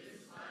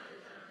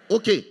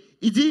 OK.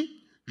 Il dit,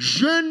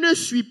 je ne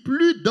suis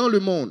plus dans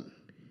le monde.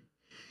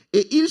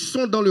 Et ils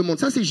sont dans le monde.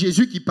 Ça, c'est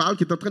Jésus qui parle,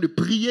 qui est en train de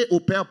prier au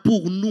Père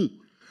pour nous.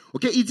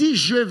 OK. Il dit,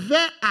 je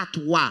vais à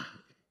toi.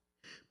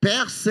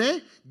 Père Saint,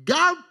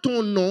 garde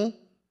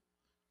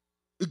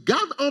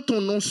en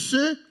ton nom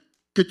ceux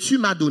que tu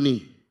m'as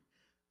donnés.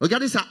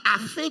 Regardez ça,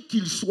 afin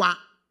qu'ils soient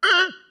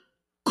un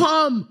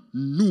comme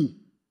nous.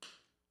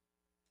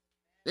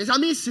 Les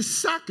amis, c'est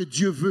ça que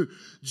Dieu veut.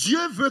 Dieu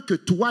veut que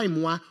toi et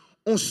moi,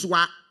 on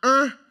soit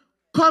un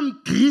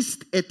comme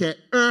Christ était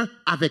un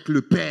avec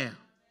le Père.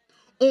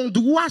 On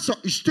doit, je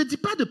ne te dis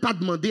pas de ne pas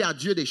demander à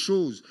Dieu des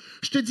choses.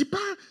 Je ne te dis pas,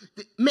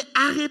 mais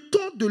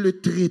arrêtons de le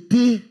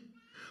traiter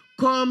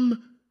comme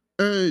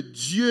un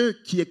Dieu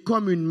qui est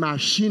comme une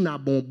machine à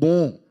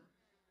bonbons.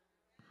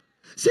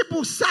 C'est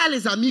pour ça,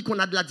 les amis, qu'on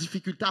a de la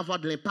difficulté à avoir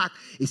de l'impact.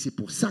 Et c'est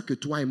pour ça que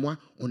toi et moi,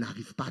 on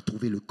n'arrive pas à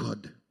trouver le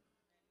code.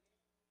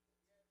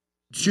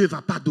 Dieu ne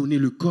va pas donner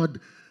le code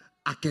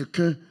à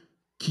quelqu'un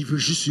qui veut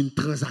juste une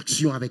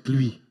transaction avec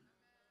lui.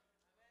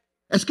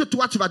 Est-ce que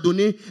toi, tu vas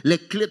donner les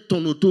clés de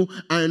ton auto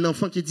à un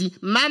enfant qui dit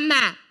 « Maman,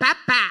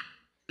 papa,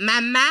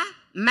 maman,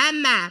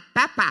 maman,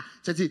 papa ».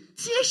 Ça dit «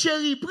 Tiens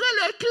chérie, prends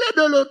les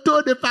clés de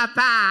l'auto de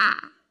papa ».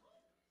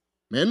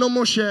 Mais non,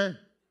 mon cher.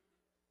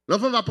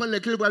 L'enfant va prendre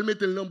les clés, il va le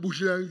mettre dans la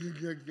bouche.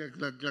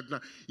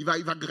 Il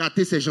va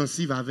gratter ses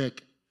gencives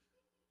avec.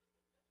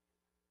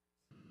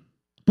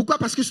 Pourquoi?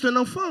 Parce que c'est un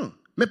enfant.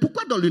 Mais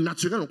pourquoi dans le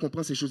naturel, on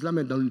comprend ces choses-là,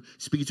 même dans le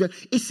spirituel?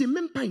 Et ce n'est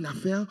même pas une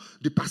affaire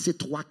de passer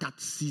 3, 4,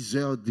 6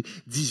 heures,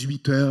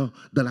 18 heures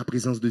dans la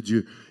présence de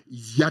Dieu.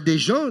 Il y a des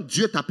gens,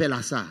 Dieu t'appelle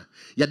à ça.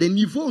 Il y a des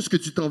niveaux où ce que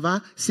tu t'en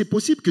vas, c'est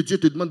possible que Dieu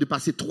te demande de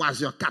passer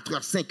 3 heures, 4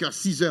 heures, 5 heures,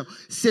 6 heures,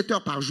 7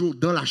 heures par jour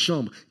dans la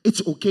chambre.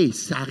 It's OK,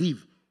 ça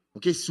arrive.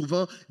 Okay?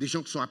 Souvent, des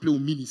gens qui sont appelés au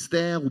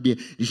ministère ou bien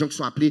des gens qui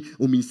sont appelés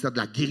au ministère de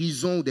la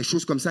guérison ou des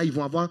choses comme ça, ils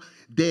vont avoir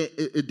des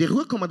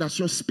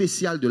recommandations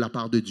spéciales de la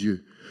part de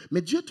Dieu.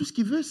 Mais Dieu, tout ce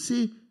qu'il veut,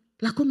 c'est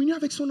la communion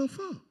avec son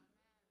enfant.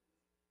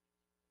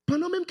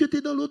 Pendant même que tu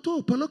es dans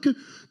l'auto, pendant que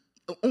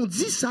on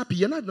dit ça, puis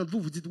il y en a d'entre vous,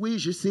 vous dites, oui,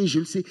 je sais, je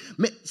le sais.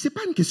 Mais ce n'est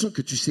pas une question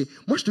que tu sais.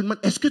 Moi, je te demande,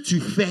 est-ce que tu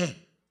fais?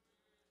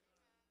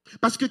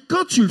 Parce que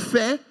quand tu le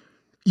fais,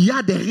 il y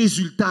a des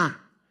résultats.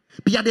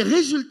 Puis il y a des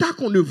résultats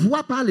qu'on ne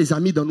voit pas, les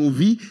amis, dans nos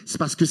vies. C'est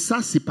parce que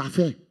ça, ce n'est pas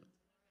fait.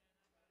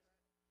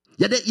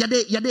 Il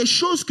y a des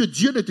choses que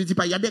Dieu ne te dit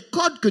pas. Il y a des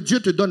codes que Dieu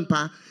ne te donne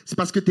pas. C'est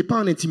parce que tu n'es pas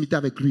en intimité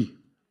avec lui.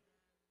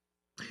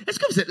 Est-ce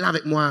que vous êtes là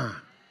avec moi?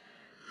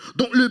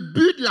 Donc le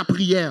but de la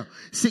prière,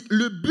 c'est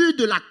le but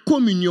de la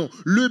communion,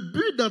 le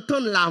but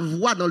d'entendre la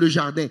voix dans le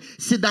jardin,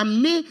 c'est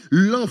d'amener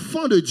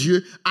l'enfant de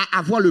Dieu à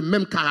avoir le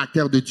même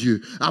caractère de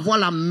Dieu, avoir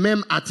la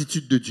même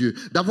attitude de Dieu,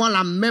 d'avoir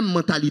la même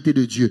mentalité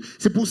de Dieu.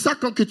 C'est pour ça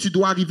quand que tu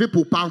dois arriver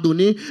pour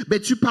pardonner,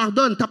 ben tu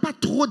pardonnes, tu n'as pas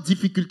trop de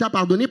difficultés à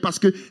pardonner parce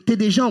que tu es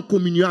déjà en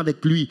communion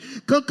avec lui.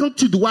 Quand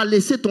tu dois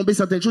laisser tomber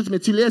certaines choses, mais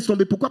tu les laisses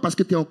tomber, pourquoi? Parce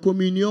que tu es en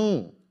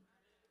communion.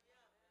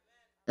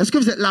 Est-ce que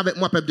vous êtes là avec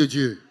moi, peuple de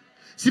Dieu?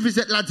 Si vous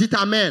êtes là, dites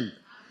Amen.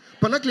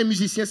 Pendant que les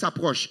musiciens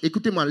s'approchent,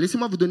 écoutez-moi,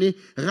 laissez-moi vous donner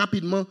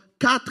rapidement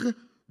 4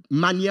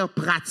 manières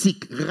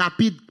pratiques,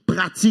 rapides,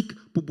 pratiques,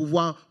 pour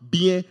pouvoir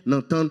bien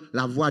entendre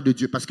la voix de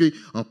Dieu. Parce que,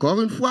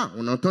 encore une fois,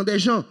 on entend des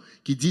gens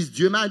qui disent «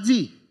 Dieu m'a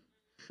dit ».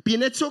 Puis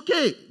il est OK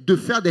de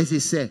faire des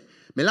essais.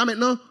 Mais là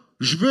maintenant,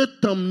 je veux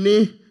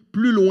t'emmener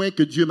plus loin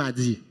que Dieu m'a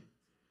dit.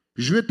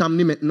 Je veux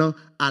t'emmener maintenant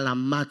à la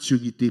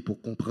maturité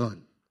pour comprendre.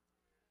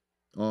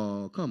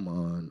 Oh, come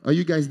on. Are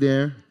you guys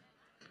there?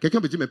 Quelqu'un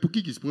peut dire, mais pour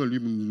qui se prend lui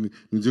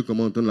nous dire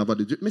comment entendre la voix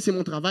de Dieu? Mais c'est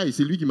mon travail,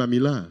 c'est lui qui m'a mis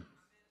là.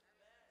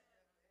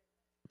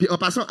 Puis en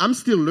passant, I'm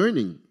still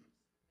learning.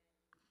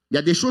 Il y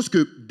a des choses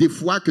que, des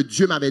fois, que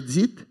Dieu m'avait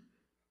dites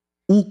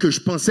ou que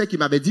je pensais qu'il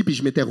m'avait dit, puis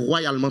je m'étais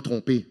royalement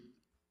trompé.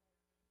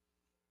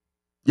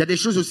 Il y a des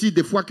choses aussi,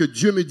 des fois, que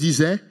Dieu me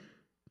disait,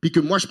 puis que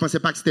moi, je ne pensais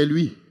pas que c'était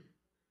lui.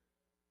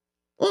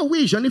 Oh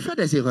oui, j'en ai fait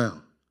des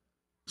erreurs.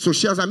 So,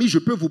 chers amis, je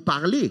peux vous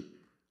parler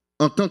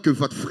en tant que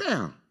votre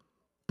frère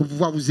pour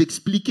pouvoir vous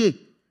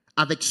expliquer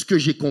avec ce que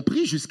j'ai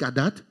compris jusqu'à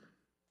date,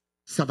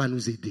 ça va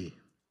nous aider.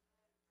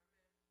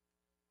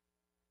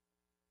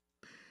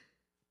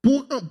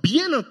 Pour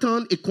bien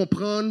entendre et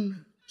comprendre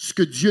ce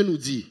que Dieu nous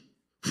dit,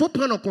 il faut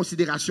prendre en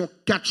considération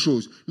 4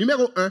 choses.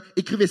 Numéro 1,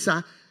 écrivez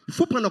ça, il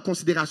faut prendre en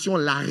considération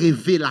la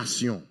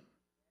révélation.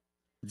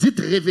 Dites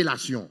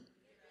révélation.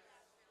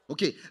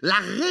 OK, la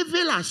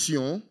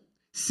révélation,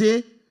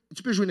 c'est,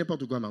 tu peux jouer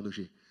n'importe quoi,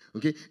 Mardoché.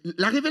 OK,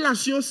 la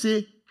révélation,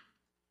 c'est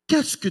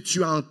qu'est-ce que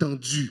tu as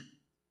entendu?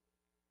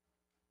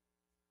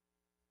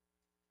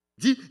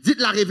 Dites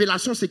la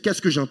révélation, c'est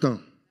qu'est-ce que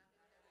j'entends.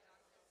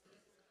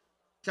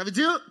 Ça veut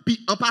dire,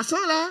 puis en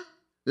passant là,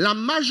 la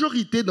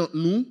majorité d'entre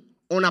nous,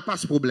 on n'a pas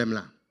ce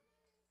problème-là.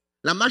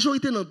 La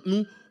majorité d'entre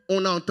nous,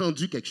 on a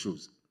entendu quelque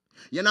chose.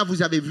 Il y en a,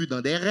 vous avez vu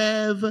dans des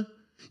rêves.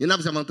 Il y en a,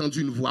 vous avez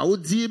entendu une voix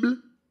audible.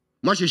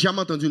 Moi, je n'ai jamais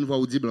entendu une voix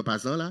audible en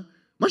passant là.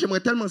 Moi,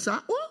 j'aimerais tellement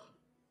ça. Oh!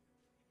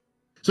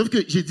 Sauf que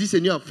j'ai dit,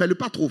 Seigneur, fais-le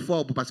pas trop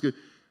fort parce que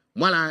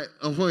moi, là,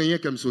 on voit rien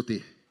comme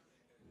sauter.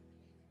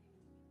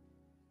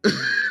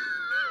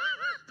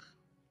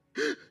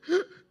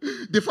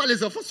 Des fois,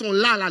 les enfants sont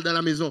là, dans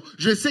la maison.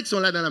 Je sais qu'ils sont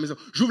là dans la maison.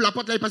 J'ouvre la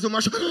porte, là, ils passent au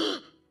marché. Moi,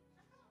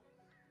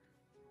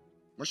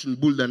 je suis une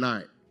boule de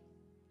nerfs.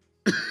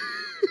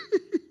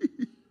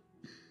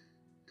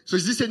 So,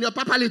 je dis, Seigneur,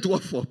 pas parler trop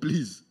fort,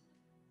 please.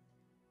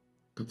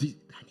 Comme dit,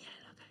 Daniel.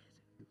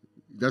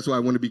 That's why I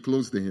want to be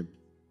close to him.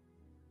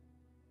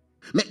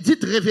 Mais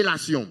dites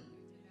révélation.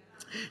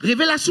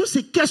 Révélation,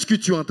 c'est qu'est-ce que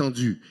tu as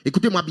entendu.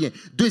 Écoutez-moi bien.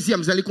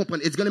 Deuxième, vous allez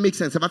comprendre. It's gonna make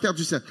sense. Ça va faire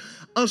du sens.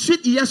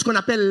 Ensuite, il y a ce qu'on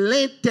appelle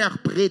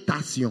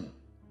l'interprétation.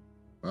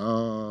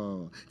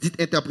 Oh, dites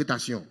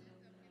interprétation.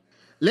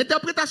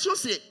 L'interprétation,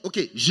 c'est,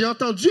 ok, j'ai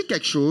entendu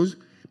quelque chose.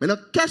 Maintenant,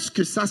 qu'est-ce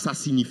que ça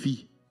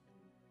signifie?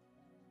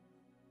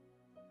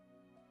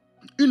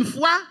 Une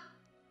fois,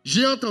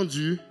 j'ai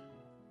entendu,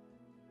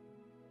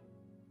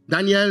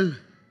 Daniel,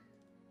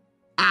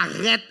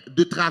 arrête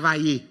de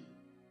travailler.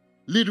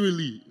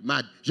 Literally,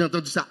 mad. J'ai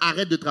entendu ça,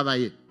 arrête de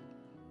travailler.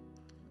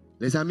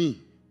 Les amis,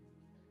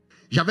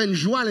 j'avais une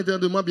joie à l'intérieur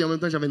de moi, puis en même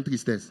temps, j'avais une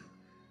tristesse.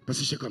 Parce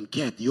que j'étais comme,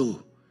 quête, yo.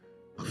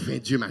 Enfin,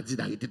 Dieu m'a dit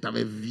d'arrêter de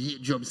travailler. Vieux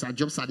job, ça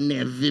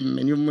nervé.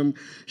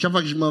 Chaque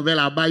fois que je m'en vais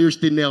là-bas, yo,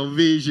 j'étais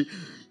nervé. Je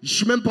ne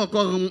suis même pas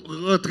encore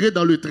rentré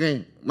dans le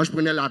train. Moi, je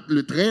prenais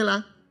le train,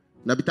 là.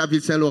 On habitait à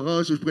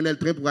Ville-Saint-Laurent, je prenais le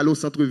train pour aller au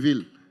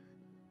centre-ville.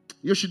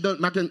 Yo, je suis dans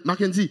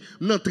Mackenzie,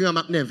 je suis dans le train, je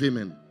suis nervé,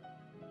 man.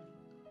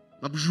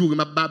 Je joue,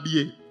 je suis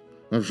babillé.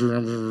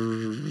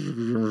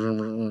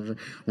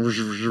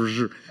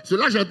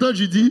 Cela, j'entends,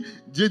 Dieu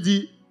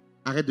dit,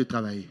 arrête de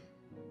travailler.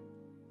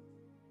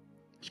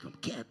 Je suis comme,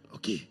 quête,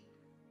 ok.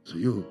 So,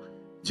 yo,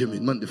 Dieu me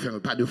demande de faire un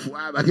pas de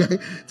foi, bagay. Tu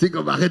sais,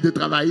 comme, arrête de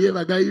travailler,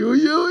 bagay. Yo.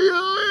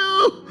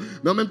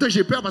 Mais en même temps,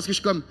 j'ai peur parce que je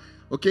suis comme,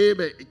 ok,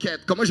 mais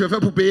quête, comment je vais faire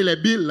pour payer les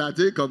billes, là,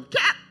 tu sais, comme,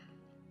 quête.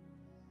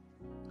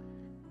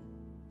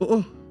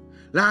 Oh.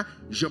 Là,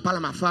 je parle à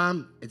ma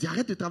femme, elle dit,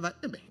 arrête de travailler.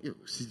 Eh bien,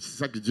 c'est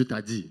ça que Dieu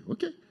t'a dit,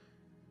 ok.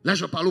 Là,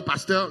 je parle au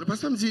pasteur. Le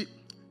pasteur me dit,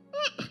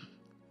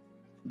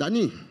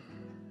 Danny,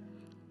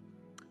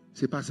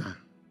 c'est pas ça.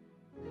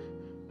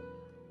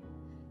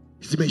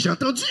 Je dis, mais j'ai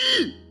entendu.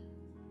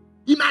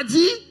 Il m'a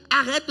dit,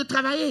 arrête de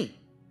travailler.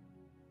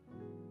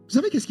 Vous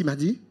savez qu'est-ce qu'il m'a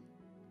dit?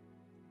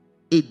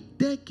 Et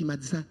dès qu'il m'a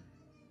dit ça,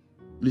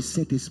 le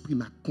Saint-Esprit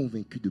m'a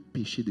convaincu de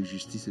péché, de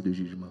justice et de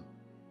jugement.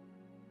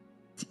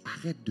 Il dit,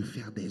 arrête de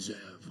faire des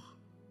œuvres.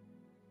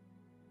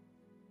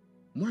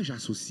 Moi,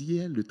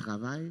 j'associais le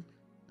travail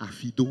à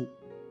Fido.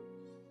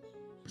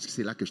 Parce que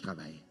c'est là que je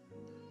travaillais.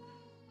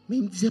 Mais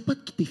il ne me disait pas de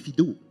quitter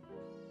Fido.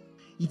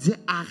 Il disait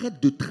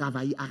arrête de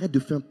travailler, arrête de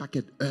faire un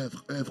paquet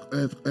d'œuvres,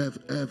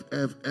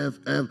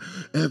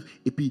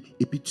 et puis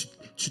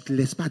tu ne te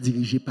laisses pas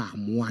diriger par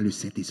moi, le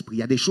Saint-Esprit. Il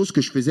y a des choses que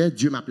je faisais,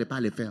 Dieu ne m'appelait pas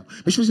à les faire.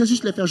 Mais je faisais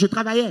juste les faire, je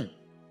travaillais.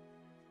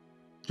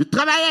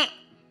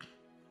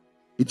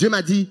 Et Dieu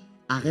m'a dit,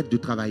 arrête de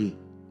travailler.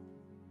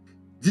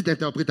 Dites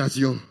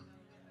interprétation.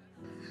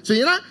 So,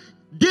 you know,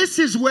 this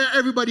is where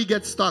everybody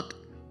gets stuck.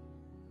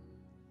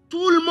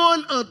 Tout le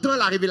monde entend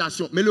la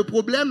révélation. Mais le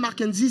problème,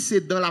 Mackenzie,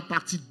 c'est dans la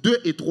partie 2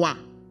 et 3.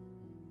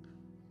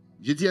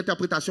 J'ai dit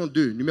interprétation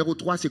 2. Numéro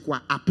 3, c'est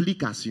quoi?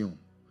 Application.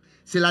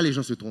 C'est là les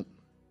gens se trompent.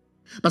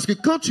 Parce qu'il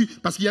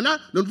y en a,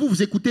 donc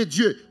vous écoutez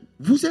Dieu.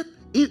 Vous êtes,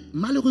 et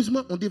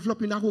malheureusement, on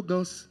développe une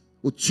arrogance.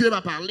 Oh, Dieu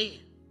m'a parlé.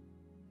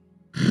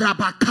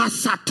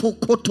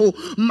 Rabakasatokoto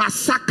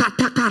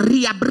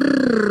masakatakaria.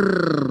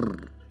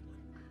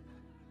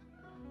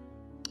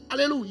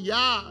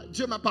 Alléluia.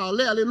 Dieu m'a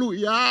parlé.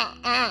 Alléluia.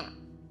 Ah.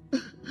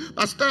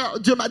 Pasteur,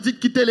 Dieu m'a dit de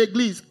quitter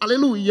l'église.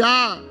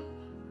 Alléluia.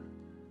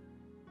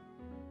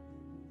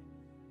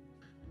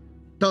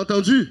 T'as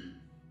entendu?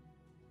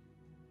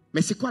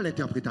 Mais c'est quoi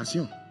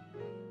l'interprétation?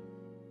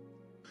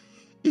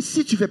 Et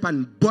si tu ne fais pas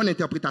une bonne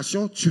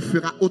interprétation, tu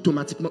feras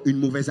automatiquement une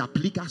mauvaise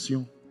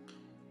application.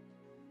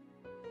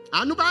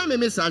 Ah, nous parlons mes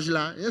messages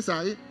là.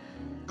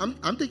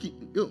 I'm taking,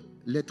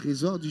 les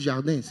trésors du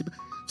jardin. Tu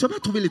ne vas pas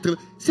trouver les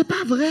trésors. C'est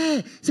pas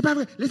vrai. C'est pas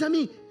vrai. Les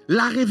amis,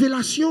 la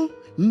révélation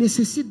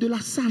nécessite de la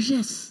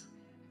sagesse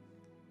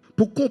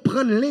pour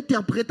comprendre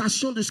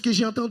l'interprétation de ce que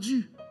j'ai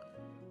entendu.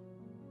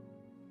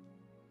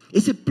 Et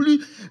c'est plus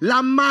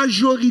la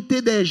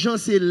majorité des gens,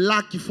 c'est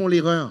là qui font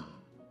l'erreur.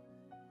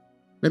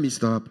 Let me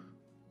stop.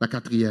 La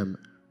 4e.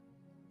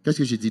 Qu'est-ce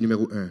que j'ai dit?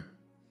 Numéro 1.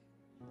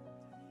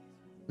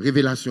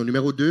 Révélation.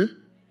 Numéro 2.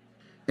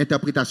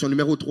 Interprétation.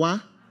 Numéro 3.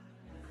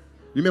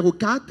 Numéro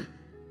 4.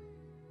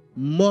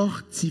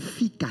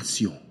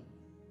 Mortification.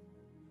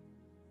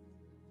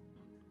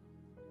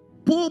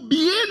 Pour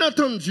bien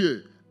entendre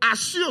Dieu,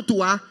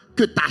 assure-toi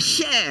que ta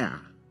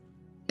chair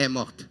est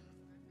morte.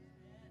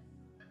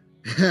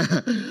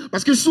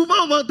 Parce que souvent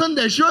on va entendre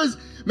des choses,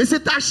 mais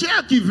c'est ta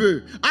chair qui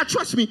veut. Ah,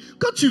 trust me,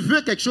 quand tu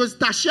veux quelque chose,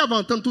 ta chair va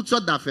entendre toutes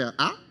sortes d'affaires.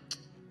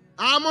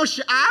 Mon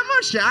cher,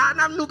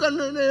 nous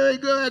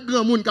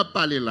grand monde qui a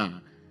parlé là.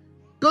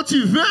 Quand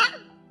tu veux,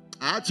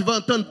 tu vas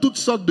entendre toutes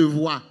sortes de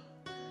voix.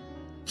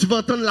 Tu vas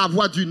entendre la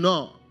voix du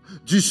nord,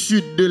 du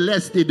sud, de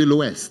l'est et de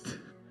l'ouest.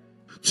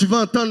 Tu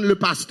vas entendre le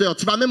pasteur,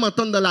 tu vas même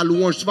entendre dans la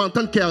louange, tu vas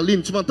entendre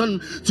Kerline, tu vas entendre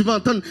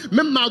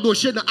même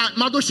Mardoché.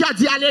 Mardoché a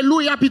dit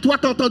alléluia, puis toi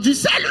t'as entendu,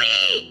 c'est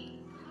lui.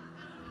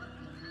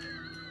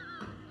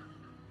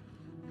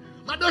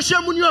 Mardoché,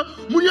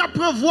 mounio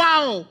prend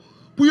voix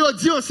pour lui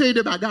dire on sait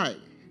de bagaille.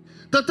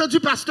 T'as entendu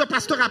pasteur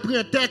a pris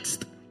un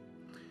texte.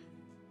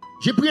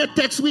 J'ai pris un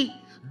texte, oui.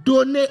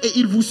 Donnez et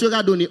il vous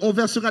sera donné. On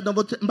versera dans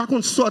votre... Par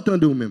contre, sortez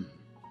de vous-même.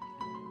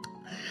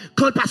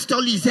 Quand le pasteur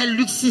lisait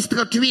Luc 6,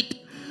 38,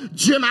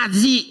 Dieu m'a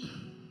dit,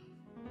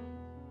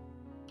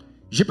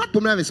 J'ai pas de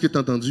problème avec ce que tu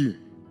as entendu.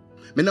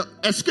 Maintenant,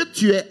 est-ce que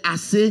tu es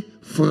assez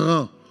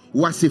franc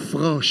ou assez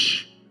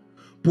franche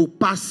pour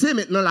passer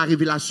maintenant la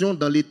révélation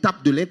dans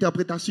l'étape de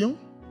l'interprétation?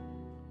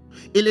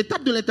 Et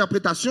l'étape de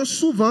l'interprétation,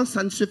 souvent,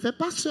 ça ne se fait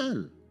pas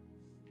seul.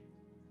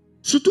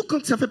 Surtout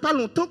quand ça ne fait pas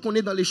longtemps qu'on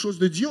est dans les choses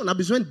de Dieu, on a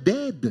besoin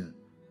d'aide.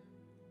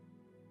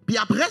 Puis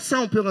après ça,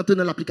 on peut rentrer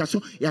dans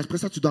l'application. Et après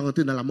ça, tu dois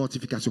rentrer dans la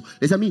mortification.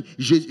 Les amis,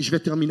 je vais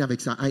terminer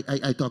avec ça.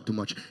 I talk too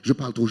much. Je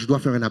parle trop. Je dois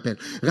faire un appel.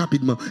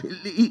 Rapidement.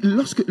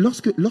 Lorsque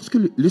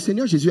le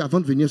Seigneur Jésus,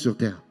 avant de venir sur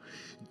terre,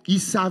 il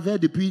savait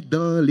depuis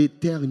dans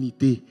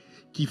l'éternité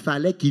qu'il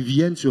fallait qu'il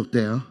vienne sur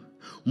terre,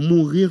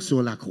 mourir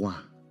sur la croix.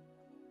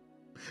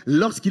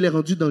 Lorsqu'il est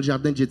rendu dans le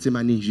jardin de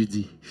Gethsémani, je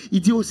dis,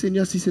 il dit au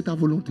Seigneur, si c'est ta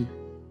volonté.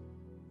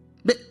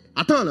 Mais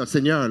attends là,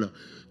 Seigneur, là,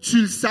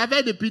 tu le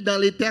savais depuis dans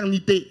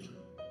l'éternité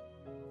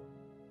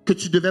que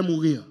tu devais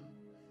mourir.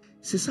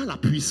 C'est ça la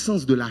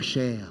puissance de la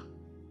chair.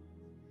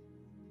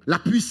 La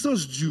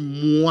puissance du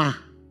moi.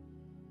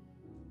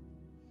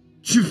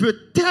 Tu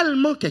veux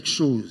tellement quelque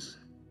chose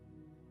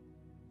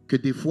que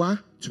des fois,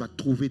 tu vas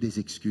trouver des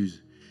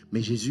excuses.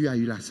 Mais Jésus a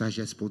eu la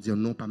sagesse pour dire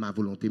non, pas ma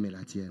volonté, mais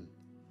la tienne.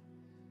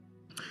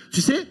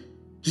 Tu sais,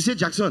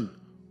 Jackson,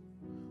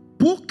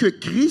 pour que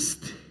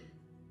Christ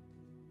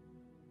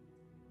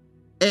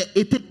ait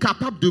été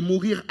capable de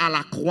mourir à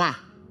la croix,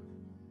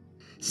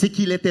 c'est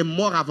qu'il était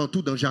mort avant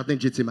tout dans le jardin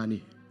de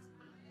Gethsémani.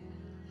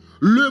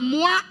 Le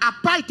moi n'a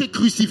pas été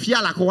crucifié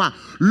à la croix.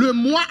 Le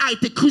moi a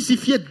été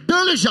crucifié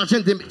dans le jardin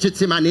de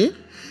Gethsémani.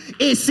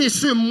 Et c'est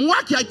ce moi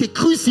qui a été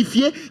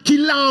crucifié qui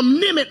l'a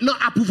emmené maintenant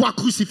à pouvoir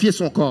crucifier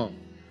son corps.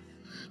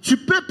 Tu ne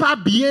peux pas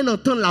bien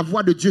entendre la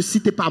voix de Dieu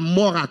si tu n'es pas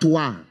mort à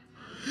toi.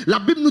 La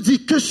Bible nous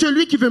dit que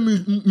celui qui veut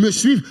me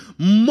suivre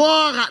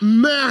meurt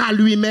à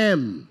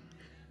lui-même.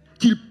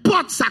 Qu'il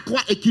porte sa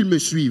croix et qu'il me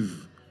suive.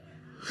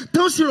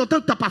 Tant si longtemps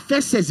que tu n'as pas fait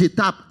ces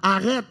étapes,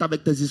 arrête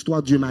avec tes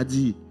histoires, Dieu m'a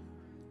dit.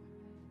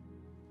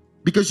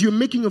 Because you're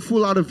making a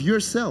fool out of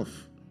yourself.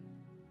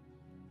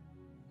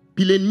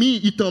 Puis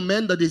l'ennemi, il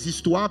t'emmène dans des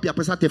histoires, puis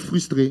après ça, tu es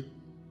frustré.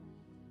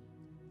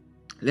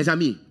 Les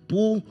amis,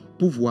 pour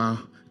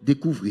pouvoir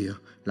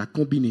découvrir la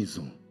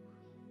combinaison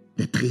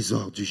des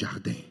trésors du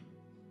jardin,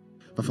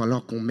 il va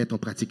falloir qu'on mette en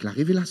pratique la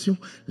révélation,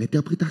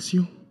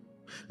 l'interprétation,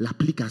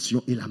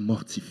 l'application et la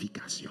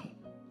mortification.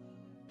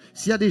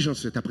 S'il y a des gens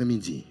cet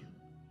après-midi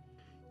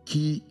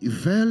qui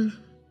veulent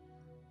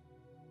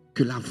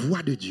que la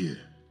voix de Dieu,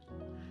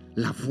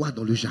 la voix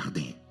dans le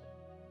jardin,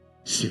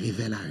 se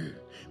révèle à eux,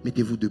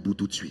 mettez-vous debout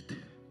tout de suite.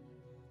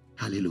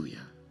 Alléluia.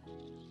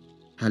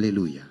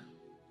 Alléluia.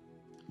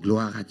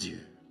 Gloire à Dieu.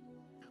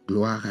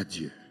 Gloire à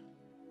Dieu.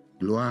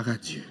 Gloire à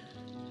Dieu.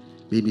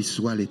 Béni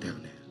soit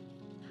l'Éternel.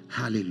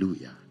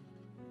 Alléluia.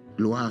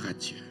 Gloire à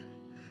Dieu.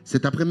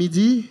 Cet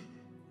après-midi,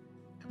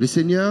 le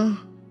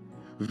Seigneur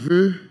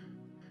veut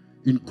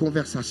une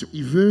conversation.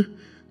 Il veut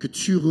que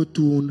tu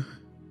retournes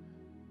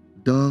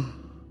dans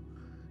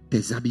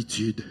tes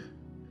habitudes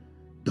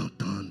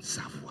d'entendre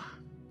sa voix.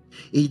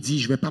 Et il dit,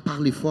 je ne vais pas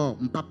parler fort,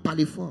 pas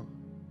parler fort.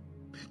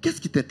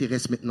 Qu'est-ce qui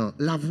t'intéresse maintenant?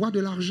 La voix de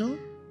l'argent?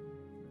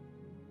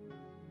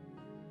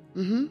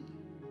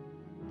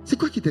 C'est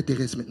quoi qui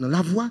t'intéresse maintenant?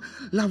 La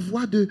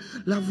voix de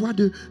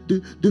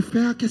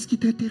faire, qu'est-ce qui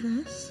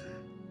t'intéresse?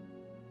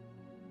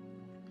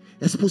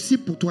 Est-ce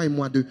possible pour toi et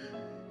moi de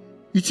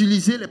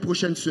utiliser les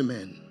prochaines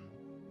semaines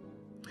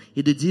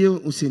et de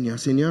dire au Seigneur,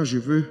 Seigneur, je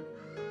veux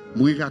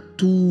mourir à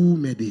tous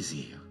mes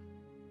désirs.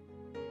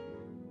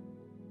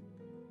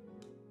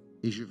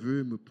 Et je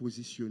veux me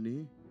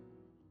positionner